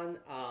focus on.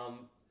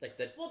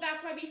 Well,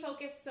 that's why we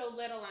focus so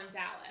little on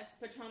Dallas.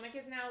 Potomac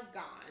is now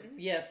gone.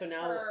 Yeah, so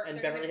now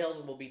and Beverly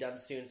Hills will be done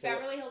soon. So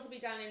Beverly Hills will be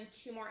done in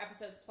 2 more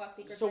episodes plus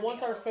Secret. So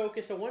once our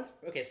focus, so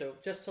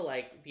just to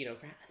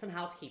for some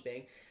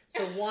housekeeping.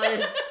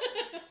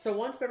 So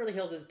once Beverly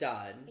Hills is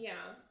done, yeah,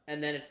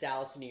 and then it's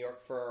Dallas to New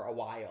York for a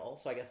while.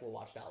 So I guess we'll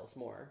watch Dallas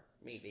more,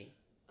 maybe.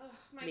 Oh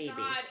my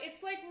god,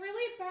 it's like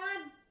really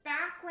bad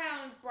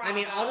background. Bravo. I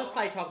mean, I'll just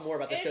probably talk more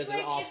about the shows in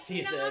the off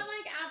season. It's not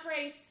like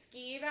après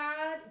ski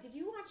bad. Did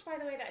you watch, by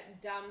the way,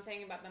 that dumb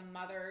thing about the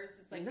mothers?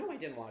 It's like no, I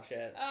didn't watch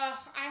it. I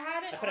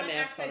had it on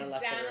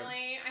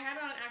accidentally.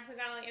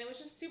 And it was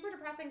just super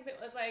depressing because it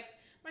was like,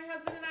 my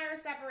husband and I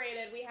are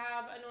separated. We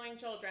have annoying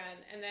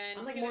children, and then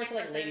I'm like more to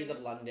like Ladies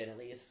of London at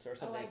least or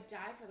something. Oh, I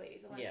die for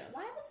Ladies of London. Yeah.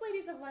 Why was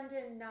Ladies of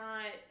London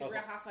not the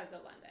Real Housewives of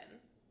London?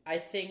 I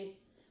think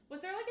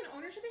was there like an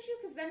ownership issue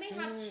because then they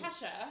have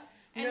Cheshire.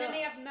 And then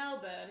they have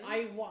Melbourne.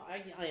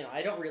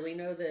 I don't really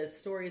know the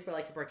stories, but I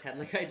like to pretend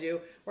like I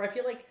do. Where I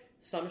feel like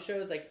some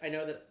shows, like I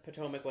know that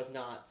Potomac was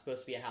not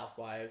supposed to be a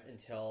Housewives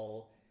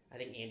until I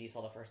think Andy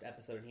saw the first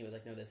episode, and he was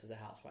like, "No, this is a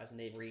Housewives," and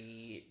they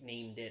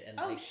renamed it.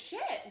 And shit,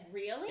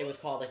 really? It was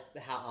called like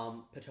the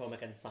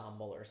Potomac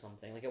Ensemble or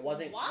something. Like it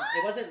wasn't. What?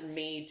 It wasn't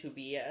made to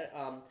be a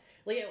so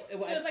it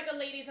was like a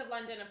Ladies of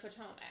London of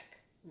Potomac.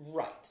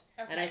 Right.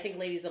 Okay. And I think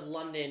Ladies of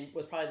London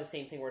was probably the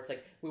same thing where it's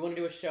like we want to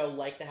do a show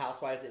like the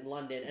Housewives in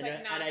London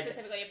but not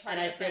specifically a part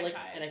of the franchise.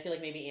 I feel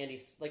like maybe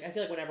Andy's like I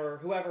feel like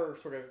whoever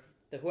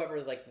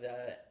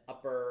the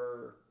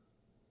upper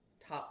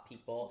top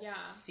people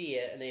see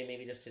it and they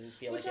maybe just didn't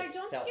feel which like I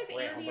don't think is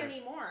Andy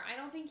anymore. I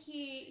don't think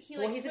he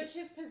switched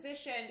his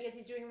position because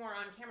he's doing more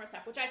on camera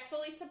stuff, which I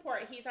fully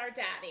support. He's our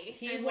daddy.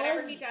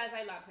 Whatever he does,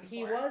 I love him for.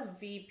 He was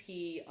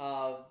VP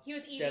of He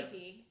was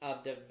EVP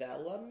of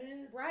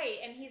development. Right,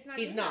 and he's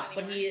not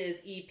but he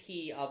is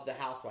EP of the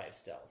Housewives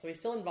still. So he's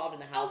still involved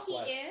in the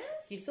Housewives. Oh, he is?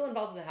 He's still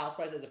involved in the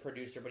Housewives as a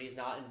producer, but he's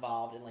not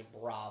involved in like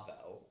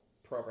Bravo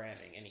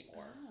programming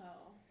anymore.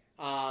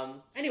 Oh.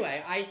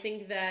 Anyway, I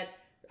think that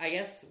I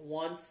guess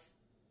once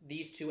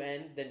these two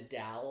end, then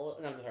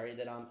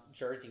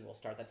Jersey will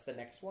start. That's the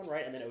next one,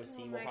 right? And then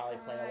OC will probably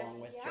play along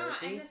with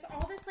Jersey. And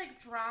all this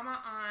like drama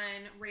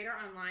on Radar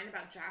Online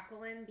about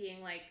Jacqueline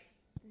being like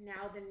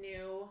now the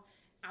new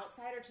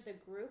outsider to the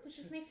group, which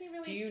just makes me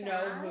really sad. Do you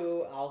know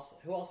who else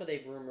are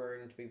they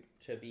rumored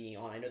to be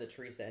on? I know that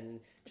Teresa and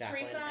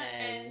Jacqueline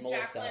and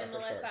Melissa,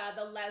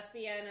 the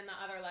lesbian and the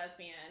other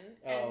lesbian.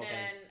 And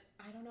then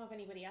I don't know of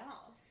anybody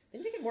else. They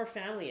need to get more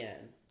family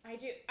in. I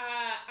do.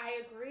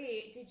 I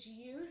agree. Did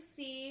you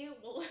see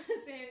what was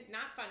in...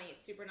 Not funny.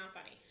 It's super not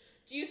funny.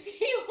 Do you see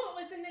what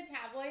was in the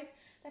tabloids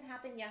that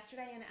happened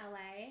yesterday in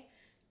L.A.?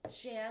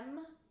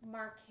 Jim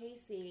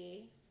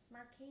Marchese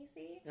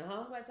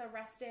was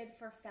arrested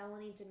for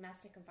felony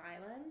domestic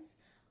violence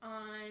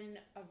on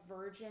a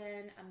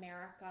Virgin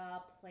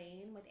America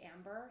plane with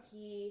Amber.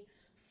 He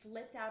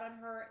flipped out on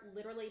her,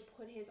 literally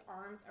put his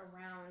arms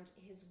around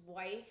his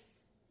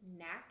wife's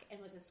neck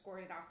and was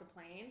escorted off the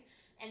plane.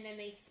 And then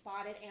they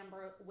spotted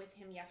Amber with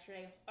him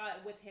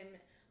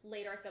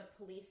later at the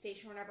police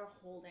station or whatever,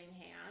 holding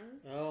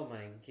hands. Oh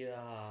my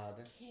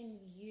god. Can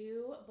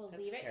you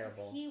believe it?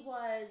 Terrible. He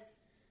was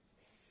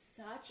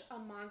such a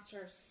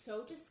monster,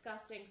 so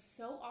disgusting,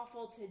 so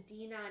awful to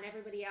Dina and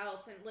everybody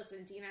else. And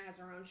listen, Dina has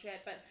her own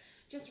shit, but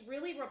just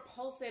really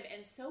repulsive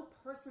and so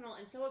personal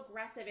and so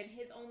aggressive. And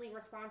his only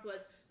response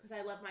was, because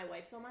I love my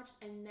wife so much.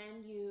 And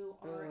then you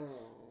are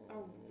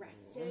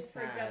arrested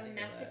for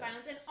domestic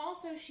violence. And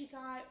also she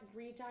got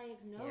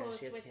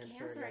re-diagnosed with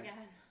cancer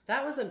again.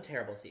 That was a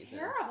terrible season.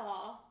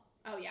 Terrible.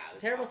 Oh yeah. It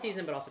was terrible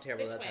season, but also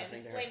terrible that's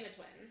happening to her. Blame the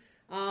twins.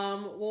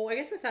 Well, I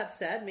guess with that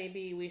said,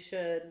 maybe we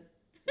should...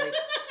 Like,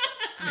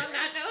 on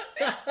that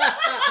note.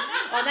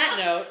 On that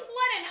note.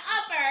 What an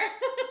upper.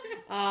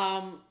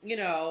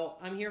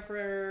 I'm here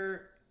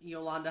for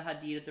Yolanda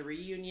Hadid at the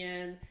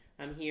reunion.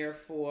 I'm here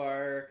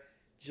for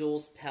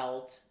Jules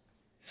Pelt.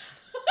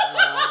 And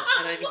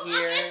I'm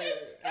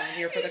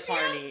here for the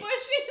Carney. Bushy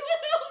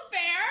little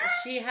bear?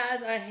 She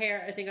has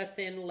a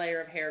thin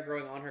layer of hair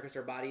growing on her because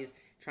her body's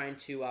trying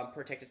to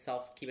protect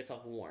itself, keep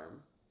itself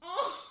warm.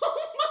 Oh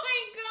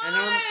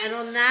And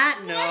on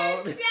that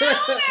note,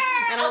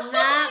 and on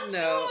that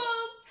note,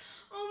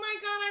 oh my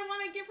God, I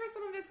want to give her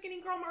some of this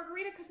Skinny Girl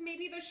margarita because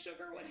maybe the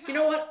sugar would help. You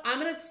know what? I'm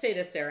going to say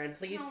this, Sarah, and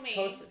please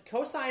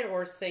co-sign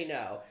or say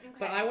no. Okay.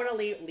 But I want to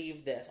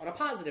leave this on a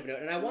positive note,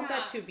 and I want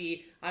that to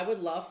be, I would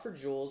love for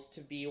Jules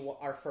to be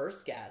our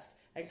first guest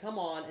and come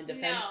on and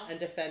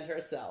defend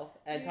herself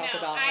and talk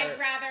about I'd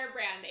rather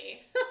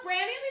Brandy.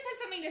 Brandy at least has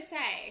something to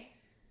say.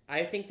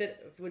 I think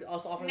that we would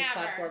also offer this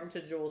platform to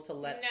Jules to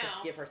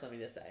just give her something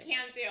to say.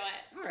 Can't do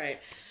it. All right.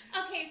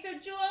 Okay, so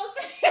Jules,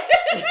 if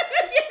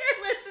you're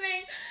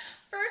listening,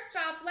 first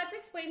off, let's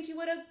explain to you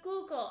what a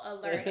Google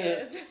alert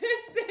is.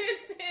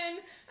 It's in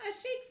a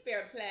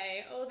Shakespeare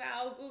play. Oh,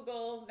 thou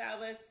Google,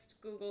 thou hast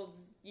Googled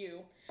you.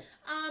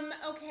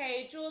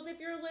 Okay, Jules, if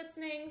you're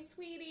listening,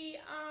 sweetie,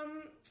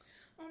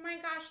 oh my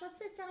gosh, let's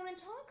sit down and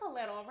talk a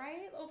little,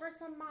 right? Over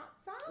some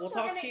matzah. We'll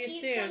talk to you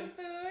soon. Eat some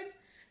food.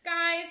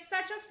 Guys,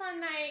 such a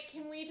fun night.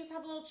 Can we just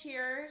have a little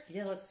cheers?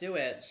 Yeah, let's do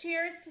it.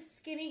 Cheers to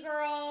Skinny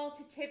Girl,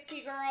 to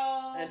Tipsy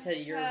Girl. And to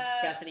your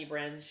Bethany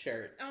Brand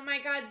shirt. Oh my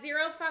God,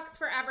 0 fucks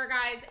forever,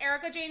 guys.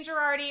 Erica Jane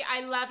Girardi,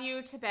 I love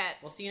you to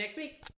bits. We'll see you next week.